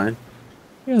 never mind.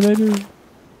 Yeah, they do.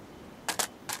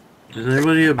 Does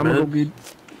anybody have I'm gonna go meds?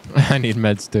 I need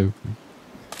meds too.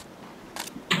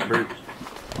 Bert,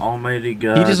 Almighty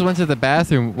God. He just went to the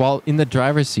bathroom while in the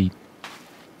driver's seat.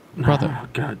 Brother. Oh,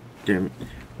 God damn it.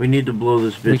 We need to blow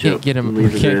this bitch We can't up get him. and We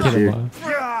leave his can't ass get him here.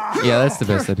 off. Yeah, that's the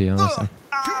best idea, honestly.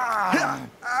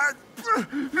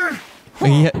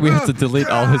 We have to delete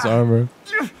all his armor.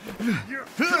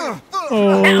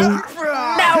 Oh.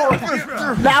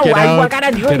 No, Get I out!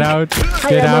 gotta drink. Get out!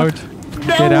 Get am a- out!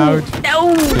 Get out!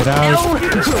 No! Get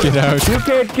out! Get out! You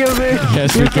can't kill me!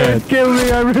 Yes, you we can. can't kill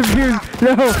me! I refuse!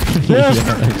 No!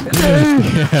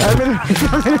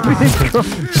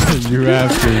 You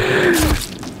have to.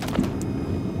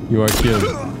 You are killed.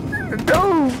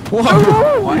 No!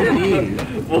 Whoa! Why did he?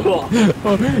 Oh,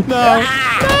 no!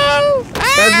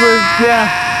 Edward's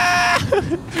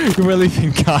death! We're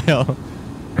leaving Kyle.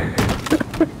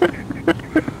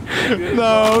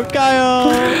 No, Kyle!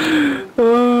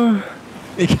 Ole!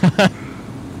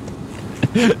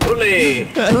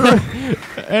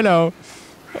 Hello.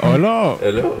 Hello.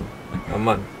 Hello. Come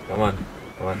on. Come on.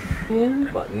 Come on.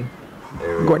 Button.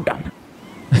 There we Go go. down.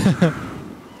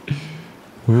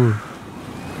 Ooh.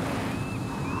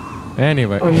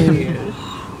 Anyway. Oh,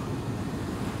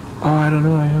 I don't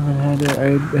know. I haven't had it.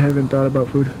 I haven't thought about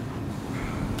food.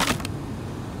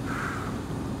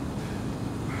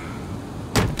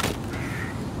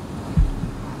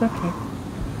 Okay.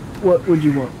 What would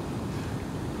you want?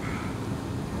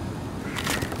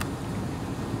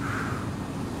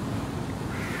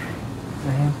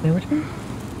 A ham sandwich?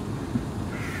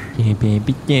 Yeah,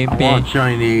 baby, yeah, I want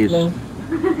Chinese. No.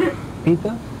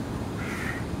 Pizza?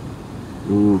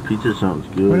 Ooh, pizza sounds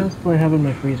What good. else do I have in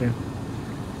my freezer?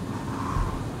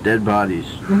 Dead bodies.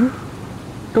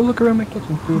 Go look around my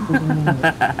kitchen. See if there's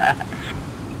anything.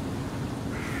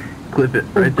 Clip it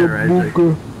right there, Isaac.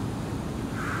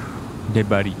 Dead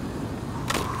body.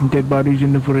 Dead bodies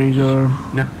in the freezer.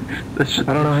 No, that's I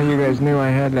don't know how you guys knew I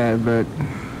had that, but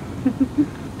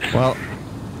Well,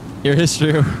 your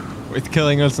history with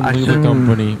killing us in I the legal said-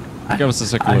 company gives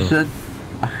us a clue.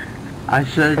 I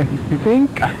said, you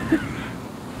think?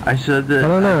 I said that. I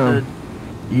don't know. said,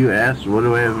 you asked, what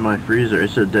do I have in my freezer? I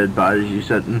said dead bodies. You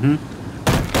said, mm-hmm.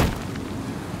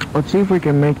 Let's see if we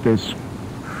can make this.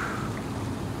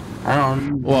 I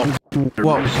don't. Well,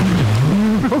 well,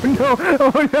 Oh no!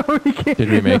 Oh no! We can't. did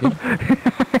we make it?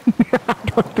 I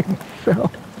don't think so.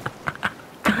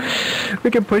 We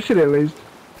can push it at least.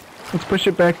 Let's push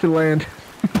it back to land.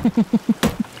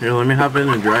 Here, let me hop in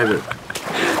and drive it.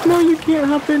 No, you can't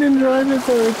hop in and drive it,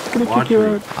 though. It's gonna Watch kick you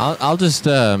me. out. I'll just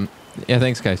yeah,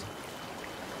 thanks guys.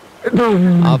 No.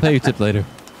 I'll pay you tip later.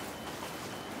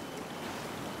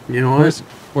 You know what?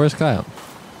 Where's Kyle?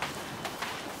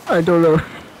 I don't know.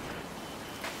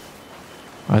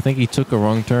 I think he took a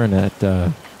wrong turn at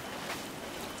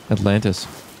Atlantis.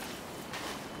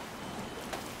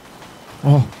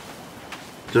 Oh.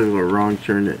 Took a wrong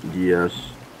turn at DS.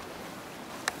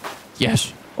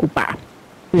 Yes. Opa.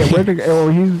 Yeah, where'd the, oh,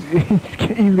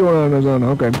 he's going on his own.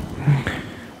 Okay.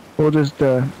 We'll just,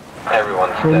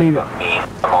 Everyone's we'll dead need but me.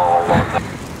 I'm all alone.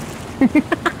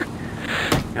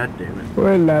 God damn it.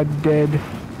 we're not dead.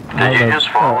 Did you just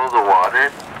follow the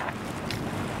water?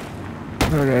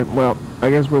 Okay, well, I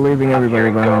guess we're leaving everybody Here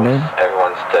it behind, goes. eh?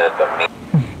 Everyone's dead but me.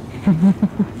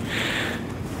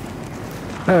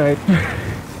 Alright.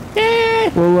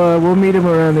 We'll meet him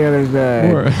around the other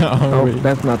side. Oh, wait.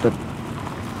 that's not the...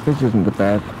 This isn't the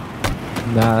path.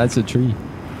 Nah, that's a tree.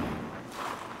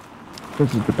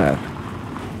 This is the path.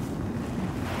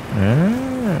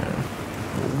 Ah.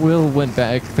 Will went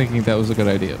back thinking that was a good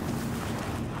idea.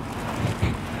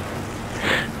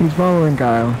 He's following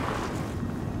Kyle.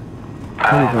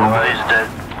 Nobody's dead.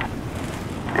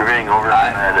 You're being over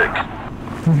dramatic.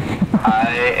 I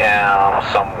am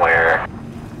somewhere.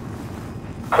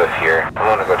 Cliff here. I'm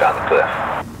gonna go down the cliff.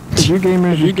 If you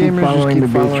gamers just keep following the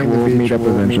beach, we'll meet up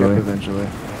eventually.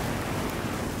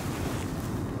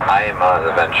 I am on an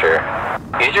adventure.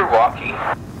 Use your walkie.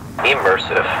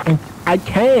 Immersive. I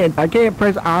can't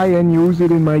press I and use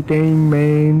it in my thing,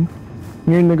 man.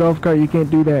 You're in the golf cart, you can't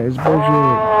do that. It's bullshit.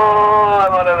 Oh,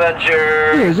 I'm on an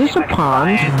adventure. Hey, is this a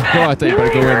pond? Oh, I thought you were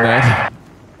going to go in that.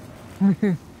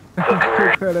 I'm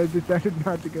so glad I decided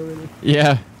not to go in it.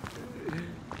 Yeah.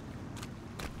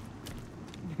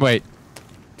 Wait.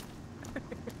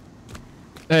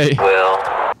 Hey. Will.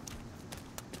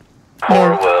 Poor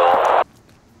Will.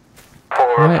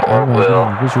 Poor, Why poor am I Will.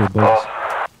 getting visual bugs?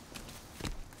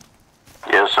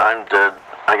 Yes, I'm dead.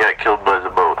 I got killed by the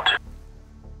boat.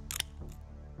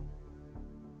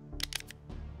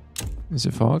 Is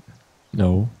it fog?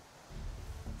 No.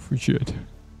 For shit.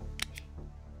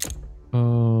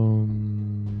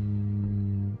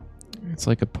 It's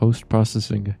like a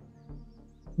post-processing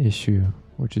issue,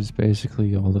 which is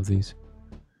basically all of these.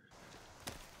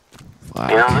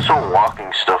 Fuck. You know, this whole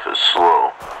walking stuff is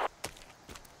slow.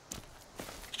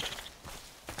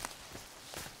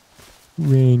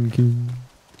 Rain.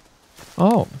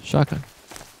 Oh, shotgun.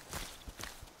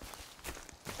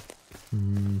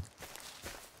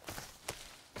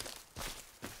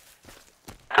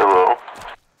 Hello?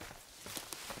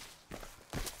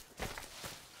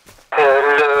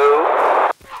 Hello.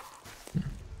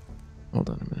 Hold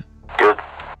on a minute. Good.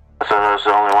 I thought I was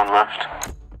the only one left.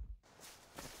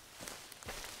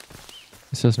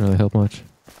 This doesn't really help much.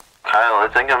 Kyle, I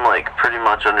think I'm like pretty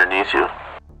much underneath you.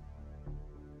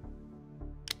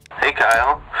 Hey,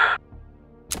 Kyle.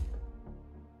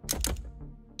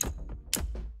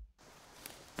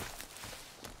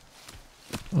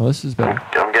 Oh, this is better.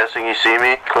 I'm guessing you see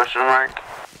me? Question mark.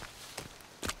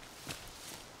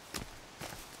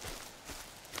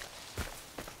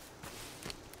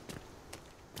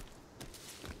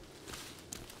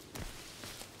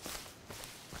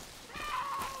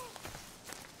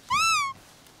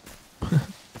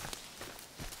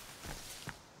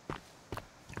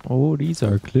 Oh, these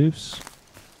are cliffs.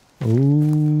 Oh,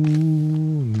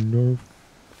 no.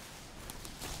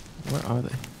 Where are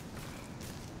they?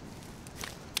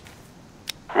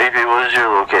 Meepy, what is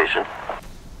your location?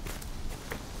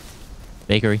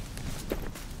 Bakery.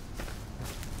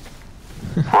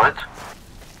 What?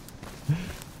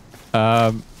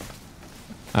 I'm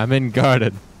in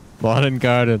garden. Lawn and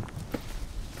garden.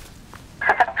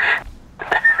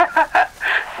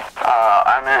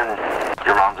 I'm in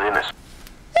your mom's anus.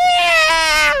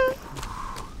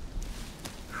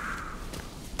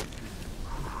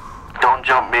 Don't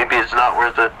jump, Meepy, it's not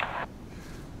worth it.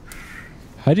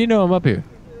 How do you know I'm up here?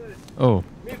 Oh.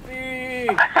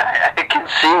 I can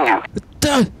see you.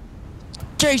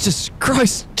 Jesus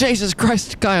Christ,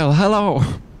 Kyle, hello.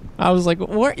 I was like,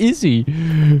 where is he?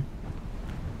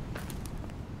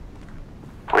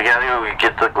 We gotta go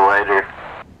get the glider.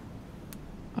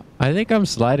 I think I'm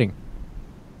sliding.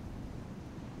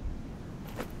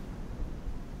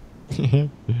 Where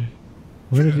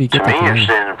did he get To the me, you're glider?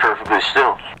 standing perfectly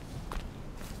still.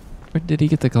 Where did he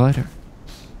get the glider?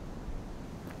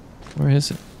 Where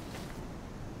is it?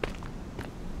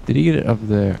 Did he get it up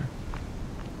there?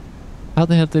 How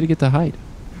the hell did he get the height?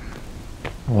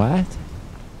 What?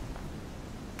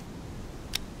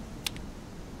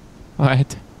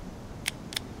 What?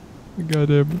 God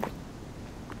damn it.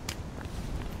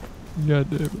 God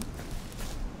damn it.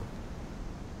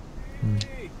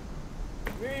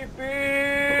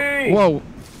 Meepy! Whoa!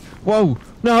 Whoa!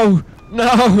 No!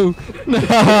 No! No!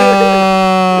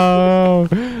 Ah!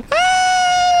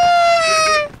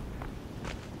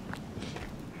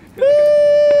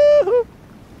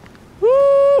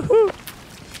 Woo-hoo!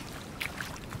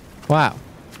 Wow.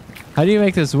 How do you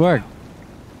make this work?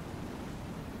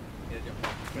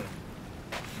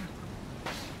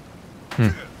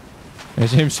 It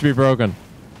seems to be broken.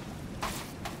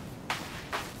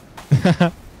 Heads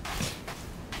up,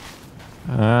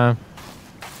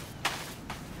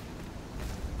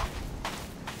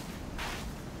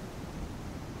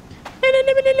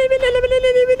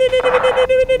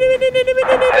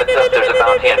 there's a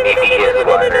bounty on Meepy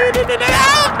glider.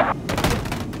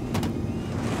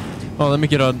 Oh, let me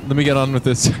get on. Let me get on with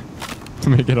this. Let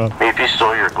me get on. Meepy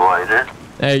stole your glider.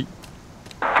 Hey.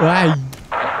 Hey.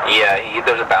 Yeah,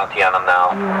 there's a bounty on him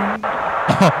now.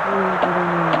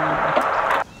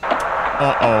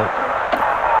 Uh-oh.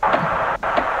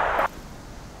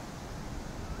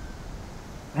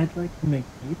 I'd like to make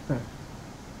pizza.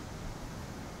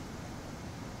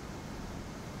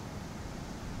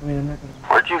 Wait, I'm not gonna...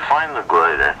 Where'd you find the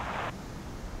glider?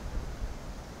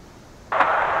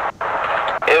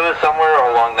 It was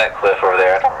somewhere along that cliff over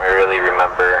there. I don't really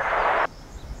remember.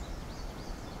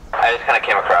 I just kind of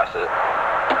came across it.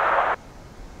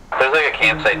 There's like a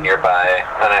campsite nearby,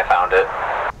 and I found it.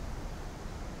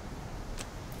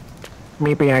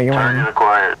 Maybe are you Target on?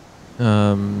 acquired.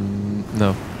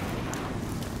 No.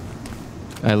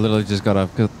 I literally just got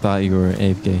off 'cause I thought you were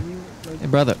AFK. Hey,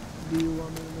 brother. Do you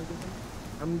want me to make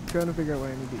it? I'm trying to figure out what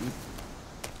I need to eat.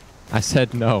 I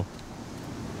said no.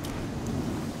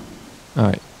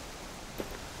 Alright.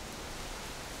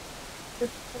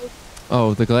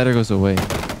 Oh, the glider goes away.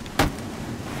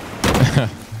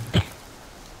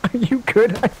 Are you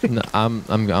good? I think. No,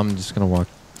 I'm just gonna walk.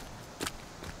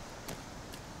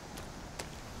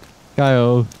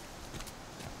 Kyle.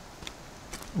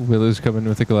 Willow's coming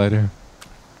with a glider.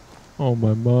 Oh,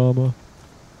 my mama.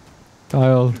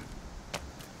 Kyle.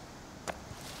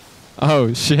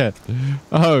 Oh, shit.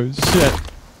 Oh, shit.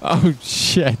 Oh,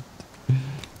 shit.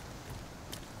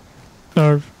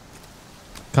 Narf.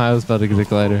 Kyle's about to get a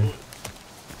glider.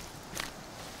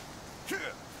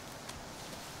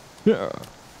 Yeah.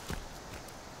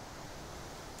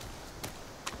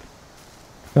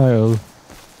 Kyle.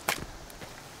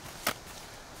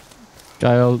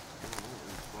 Kyle.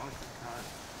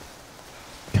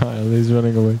 Kyle, he's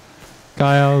running away.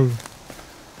 Kyle.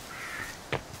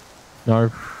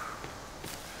 Narf.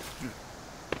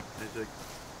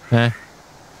 Huh?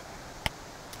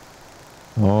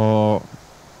 Oh.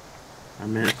 I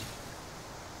missed.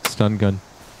 Stun gun.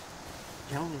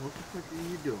 Tell me, what the fuck are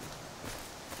you doing?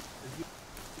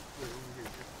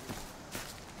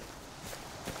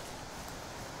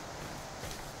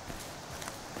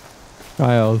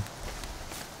 Kyle.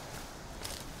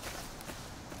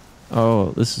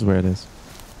 Oh, this is where it is.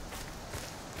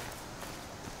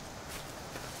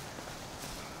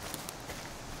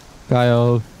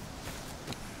 Kyle.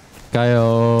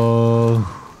 Kyle.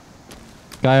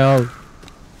 Kyle.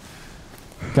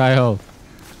 Kyle.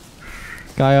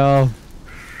 Kyle.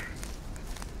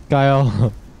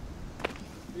 Kyle.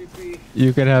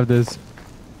 You can have this.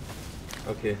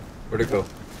 Okay, where'd it go?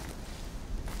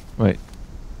 Wait.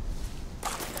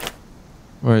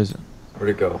 Where is it? Where'd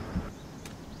it go?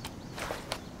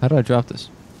 How do I drop this?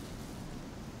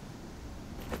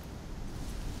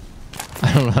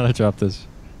 I don't know how to drop this.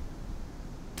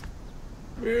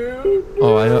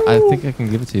 Oh, I know. I think I can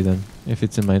give it to you then, if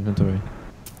it's in my inventory.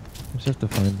 I just have to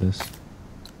find this.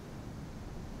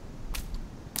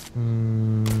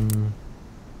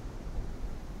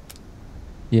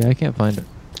 Yeah, I can't find it.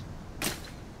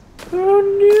 Oh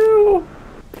no!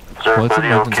 Is Well, it's in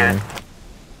everybody my okay? inventory.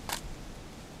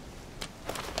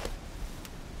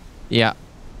 Yeah.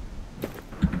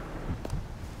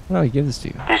 How do I give this to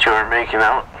you? You two are making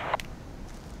out?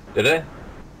 Did I?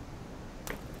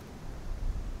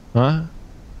 Huh?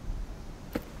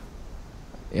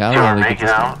 Yeah, I You don't are really making get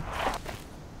this out?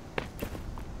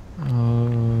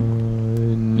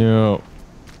 No.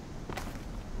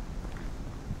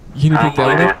 You need to pick that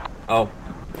one up? Oh.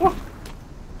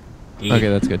 Okay,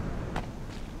 that's good.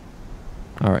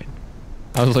 Alright.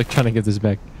 I was like trying to get this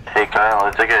back. Hey Kyle,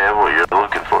 I think I have what you're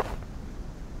looking for.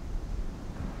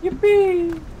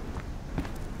 Yippee!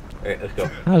 Alright, let's go.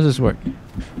 How does this work? Oh,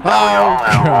 we all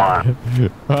have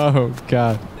one. Oh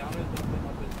god.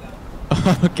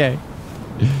 Okay.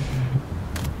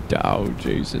 Oh,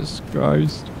 Jesus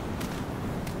Christ.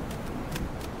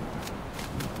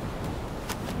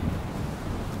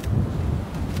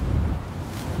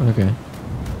 Okay.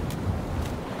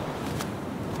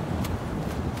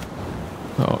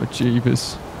 Oh,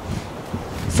 Jeebus.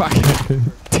 Fuck.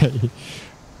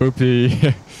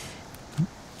 Oopsie.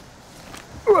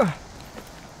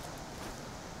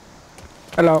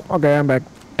 Hello. Okay, I'm back.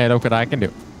 Hey, look what I can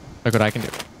do. Look what I can do.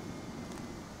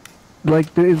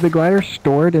 Like, is the glider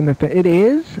stored in the thing? It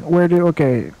is? Where do...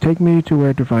 Okay, take me to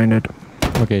where to find it.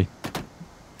 Okay.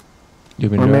 You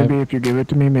Or maybe if you give it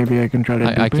to me, maybe I can try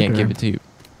to I can't give it to you.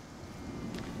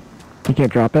 You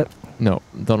can't drop it? No,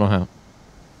 don't know how.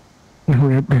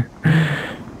 Rip.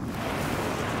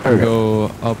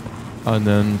 Go up and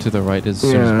then to the right as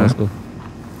soon as Yeah. possible.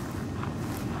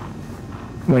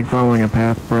 Like following a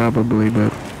path, probably,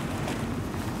 but...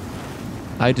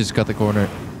 I just got the corner.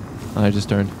 I just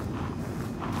turned.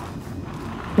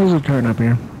 There's a turn up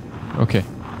here. Okay.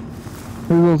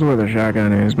 This is where the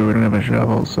shotgun is, but we don't have a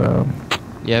shovel, so...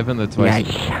 Yeah, I've been there twice.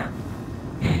 Yikes.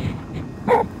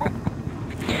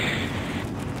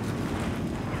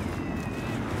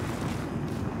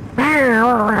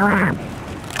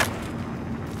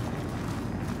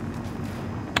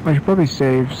 I should probably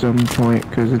save some point,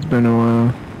 because it's been a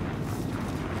while.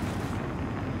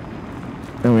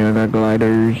 And we have got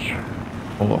gliders.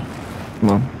 Oh.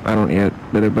 Well, I don't yet,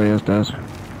 but everybody else does.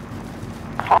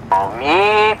 Oh,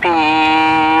 Meepy!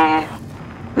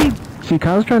 See,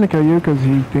 Kyle's trying to kill you because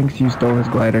he thinks you stole his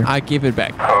glider. I give it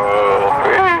back.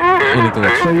 Oh, In a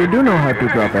glitch. So you do know how to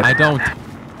drop it. I don't.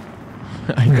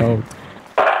 I don't.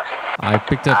 I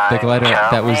picked up the glider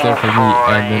that was there for me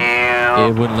and then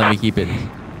it wouldn't let me keep it.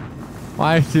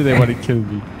 Why do they want to kill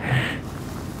me?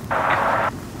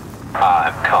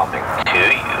 I'm coming to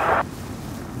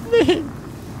you.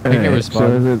 I think I So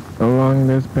responded. is it along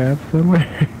this path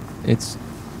somewhere? It's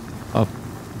up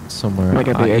somewhere. Like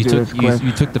at the edge of this cliff?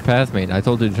 You took the path, mate. I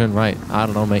told you to turn right. I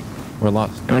don't know, mate. We're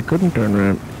lost. I couldn't turn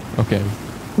right. Okay.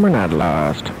 We're not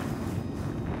lost.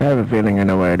 I have a feeling I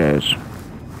know where it is.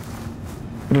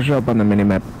 It'll show up on the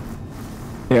mini-map.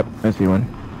 Yep, I see one.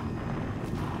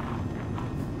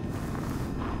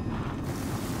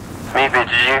 Meepy,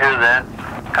 did you hear that?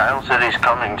 Kyle said he's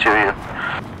coming to you.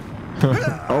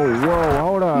 Oh, whoa,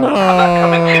 hold on. I'm not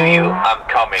coming to you. I'm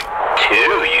coming to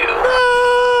you.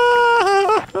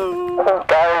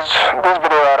 Guys, this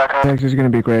video out of context is gonna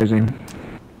be crazy.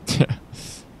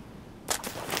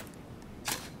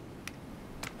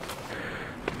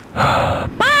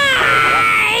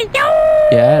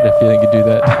 Yeah, I had a feeling you'd do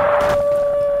that.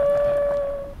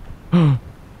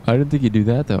 I didn't think you'd do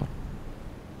that, though.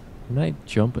 Can I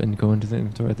jump and go into the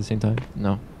inventory at the same time?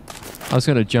 No. I was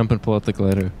gonna jump and pull out the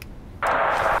glider.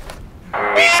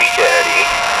 Meepy Daddy.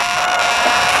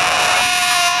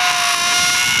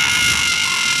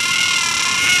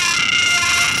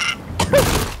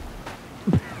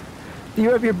 You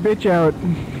have your bitch out.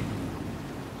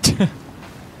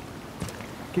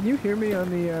 Can you hear me on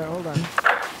the, hold on.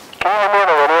 Can you hear me on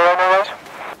the radio right now, guys?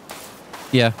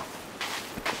 Yeah.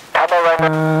 How about right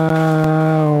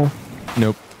now?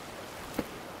 Nope.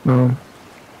 No.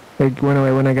 It went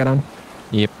away when I got on.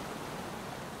 Yep.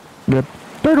 Yep.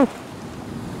 Turtle!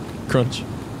 Crunch.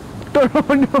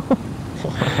 Turtle, no!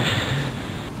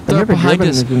 They're behind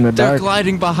us. In the They're dark.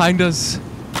 gliding behind us.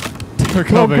 They're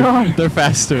coming. God. They're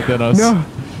faster than us. No!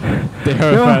 They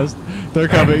are No. fast. They're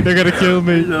coming. They're gonna kill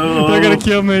me. No. They're gonna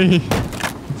kill me.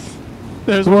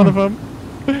 There's one of them.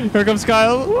 Here comes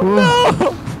Kyle.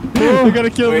 No! They're gonna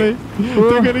kill me.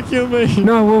 They're gonna kill me.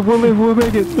 No, we'll live, we'll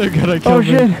make it. They're gonna kill Oh me.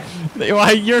 shit!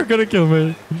 Why you're gonna kill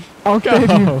me? I'll save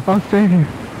Go. you. I'll save you.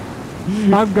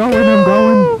 I'm going.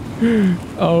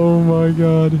 Oh my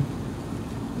god.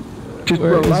 Just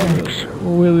Where relax. is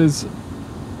Will is?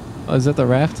 Oh, is that the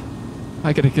raft?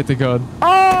 I gotta get the gun.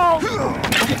 Oh!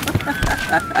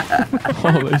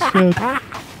 Holy shit!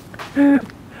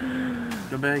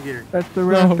 Come back here. That's the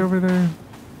raft No. over there.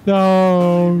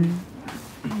 No!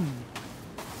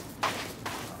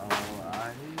 Oh,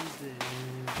 I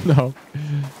did. No!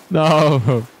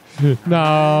 No!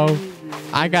 No!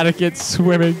 I gotta get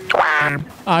swimming.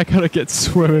 I gotta get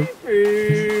swimming.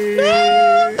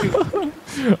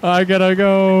 I gotta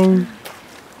go.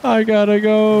 I gotta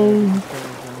go.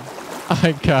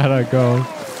 I gotta go.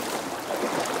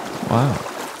 Wow.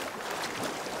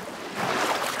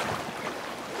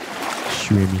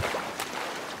 Swimmy.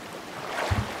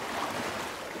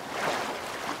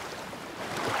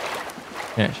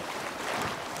 Yes.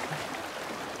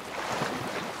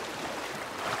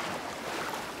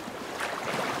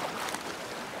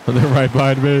 They're right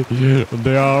behind me.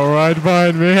 They are right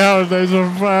behind me. How are they so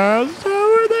fast?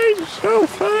 How are they so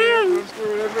fast?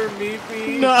 Forever,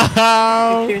 Meepy.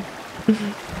 No!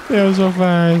 They're so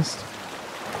fast.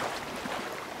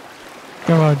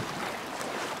 Come on.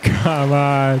 Come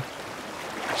on.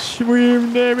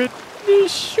 Swim, damn it.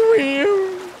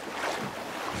 Swim.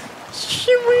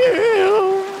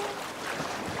 Swim.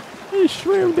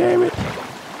 Swim, damn it.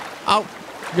 Ow.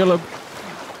 Yellow.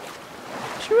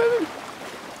 Swim.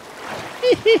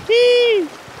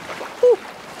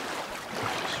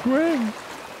 swim.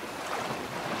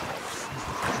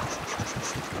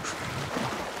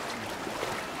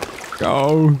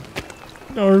 Go.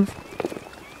 No.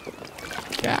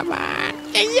 Come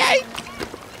on. Yay.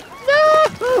 No.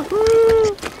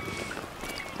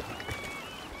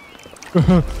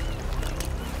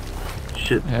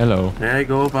 Shit. Hello. May I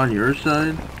go up on your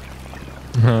side?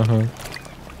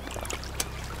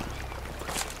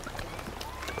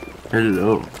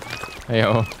 Hello. Hey,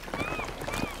 oh.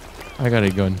 I got a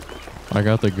gun. I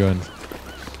got the gun.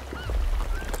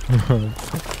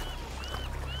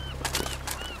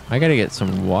 I gotta get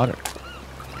some water.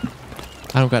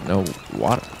 I don't got no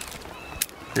water.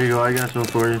 Here you go, I got some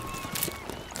for you.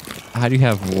 How do you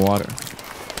have water?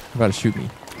 You gotta shoot me.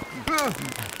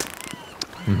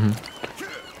 Mm-hmm.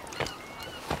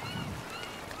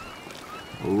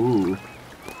 Ooh.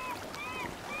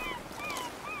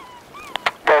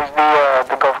 Guys,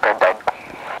 the golf cart died.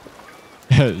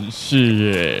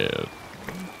 Shit.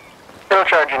 It'll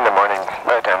charge in the morning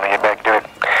by the time we get back to it.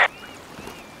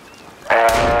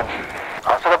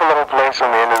 I'll set up a little place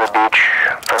on the end of the beach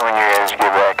for when you guys get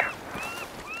back.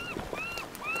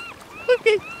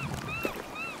 Okay.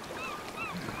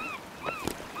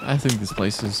 I think this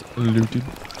place is looted.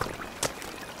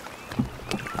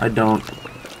 I don't.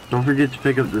 Don't forget to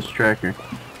pick up this tracker.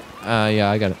 Yeah,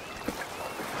 I got it.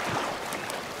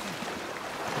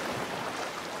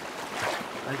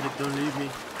 Isaac, don't leave me.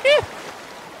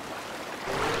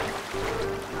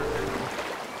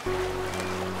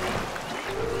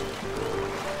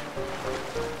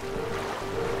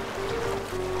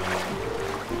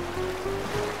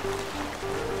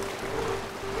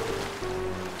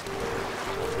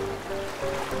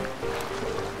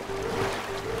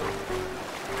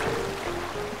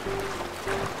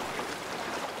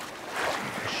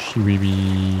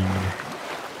 Swimming.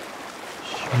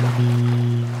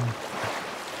 Swimming.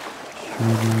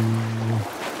 Swimming.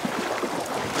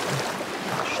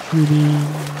 Swimming.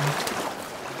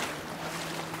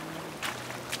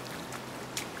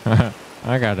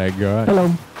 I got a gun.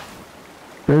 Hello.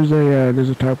 There's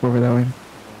a tarp over that way.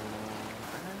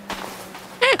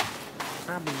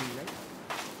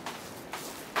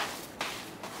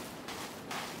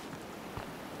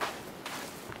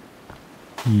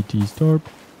 E.T. Starp.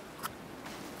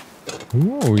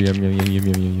 Ooh, yum, yum, yum, yum,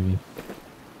 yum, yum,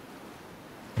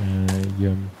 yum.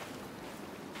 Yum.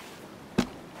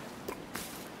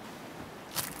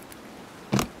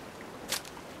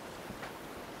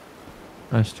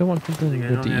 I still want something I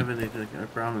good don't to have eat. anything, I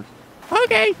promise.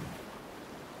 Okay.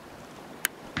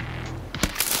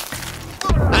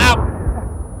 Ow!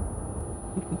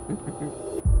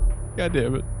 God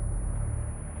damn it.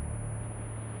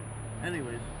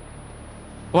 Anyways.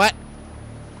 What?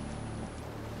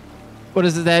 What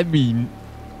does that mean?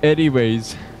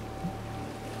 Anyways.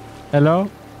 Hello?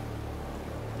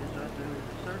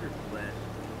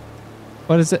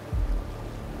 What is it?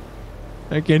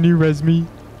 Can you res me?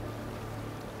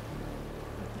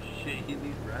 Shit, you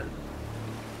need res.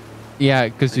 Yeah,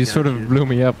 because you got sort of you. blew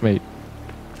me up, mate.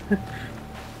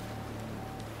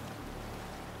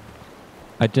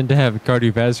 I tend to have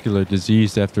cardiovascular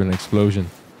disease after an explosion.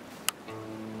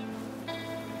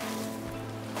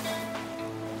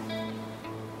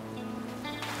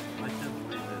 I can't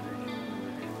believe that actually.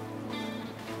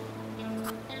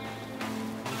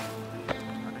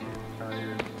 I'm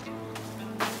tired.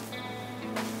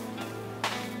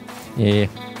 Yeah.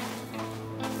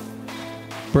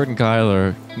 Bert and Kyle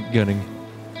are gunning.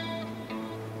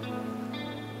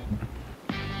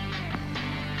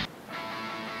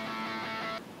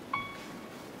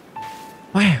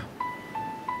 Wow.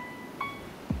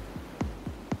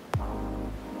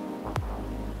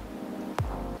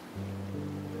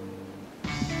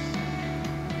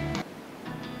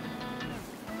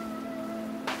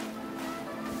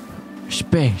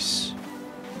 Space.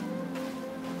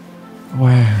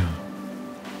 Wow.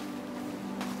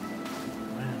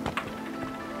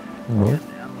 What?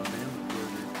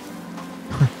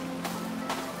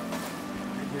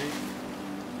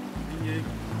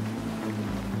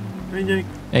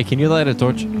 Hey, can you light a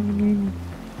torch?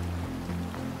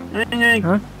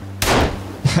 Huh?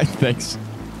 Thanks.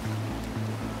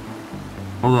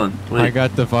 Hold on, wait. I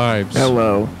got the vibes.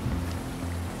 Hello.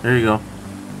 There you go.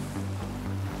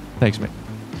 Thanks, mate.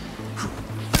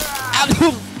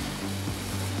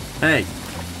 Hey,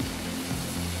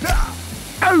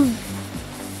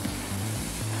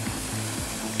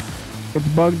 It's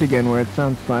bugged again where it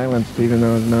sounds silenced even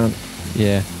though it's not.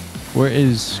 Yeah. Where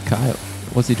is Kyle?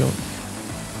 What's he doing?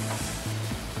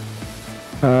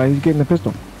 He's getting a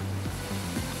pistol.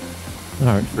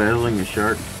 Alright. battling a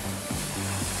shark.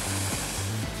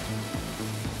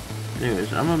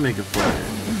 Anyways, I'm gonna make a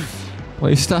fire. Well,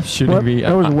 you stop shooting What? me.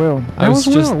 That was Will. I was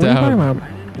just Will. What are you talking down. about?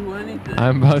 I didn't do anything.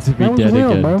 I'm about to be That was dead Will,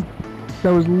 again. bro. That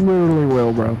was literally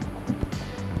Will, bro.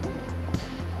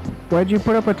 Why'd you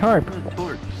put up a tarp? A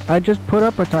torch. I just put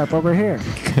up a tarp over here.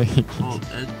 Oh,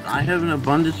 I have an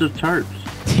abundance of tarps.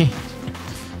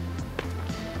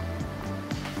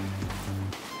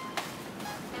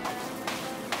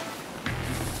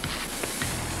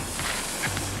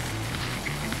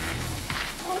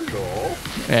 Hello.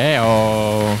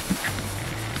 Hey-oh.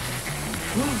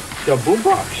 The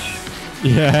boombox.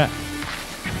 Yeah.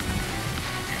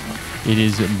 It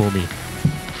is boomy.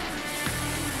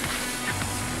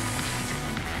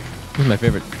 This is my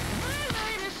favorite.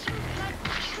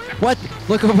 What?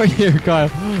 Look over here, Kyle.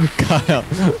 Kyle.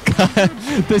 Kyle.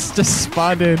 This just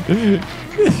spawned in. Did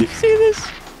you see this?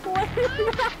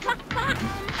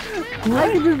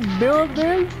 I can just build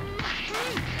this.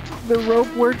 The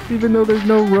rope works even though there's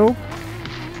no rope.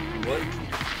 What?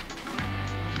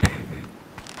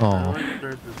 I Oh. want to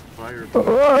start this fire.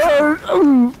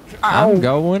 I'm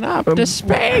going up to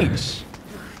space.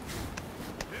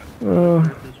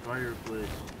 This fireplace.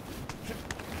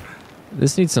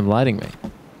 This needs some lighting, mate.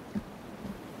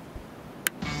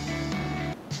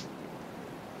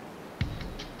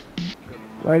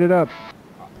 Light it up.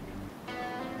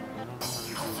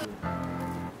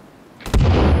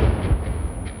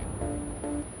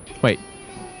 Wait.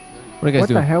 What are you guys What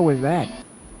the doing? hell was that?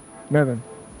 Nothing.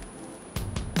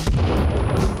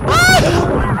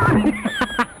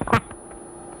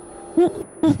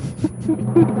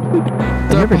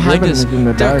 They're never behind driven us. this in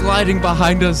the They're dark. gliding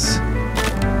behind us.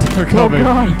 They're coming.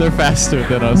 God. They're faster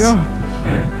than us. No.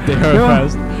 They are No.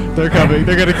 fast. They're coming.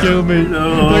 They're gonna kill me.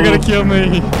 No. They're gonna kill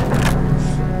me.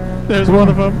 There's one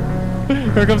of them.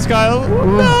 Here comes Kyle.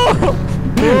 No!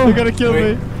 They're gonna kill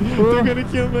me. They're gonna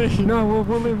kill me. No,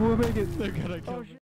 we'll make it. They're gonna kill me.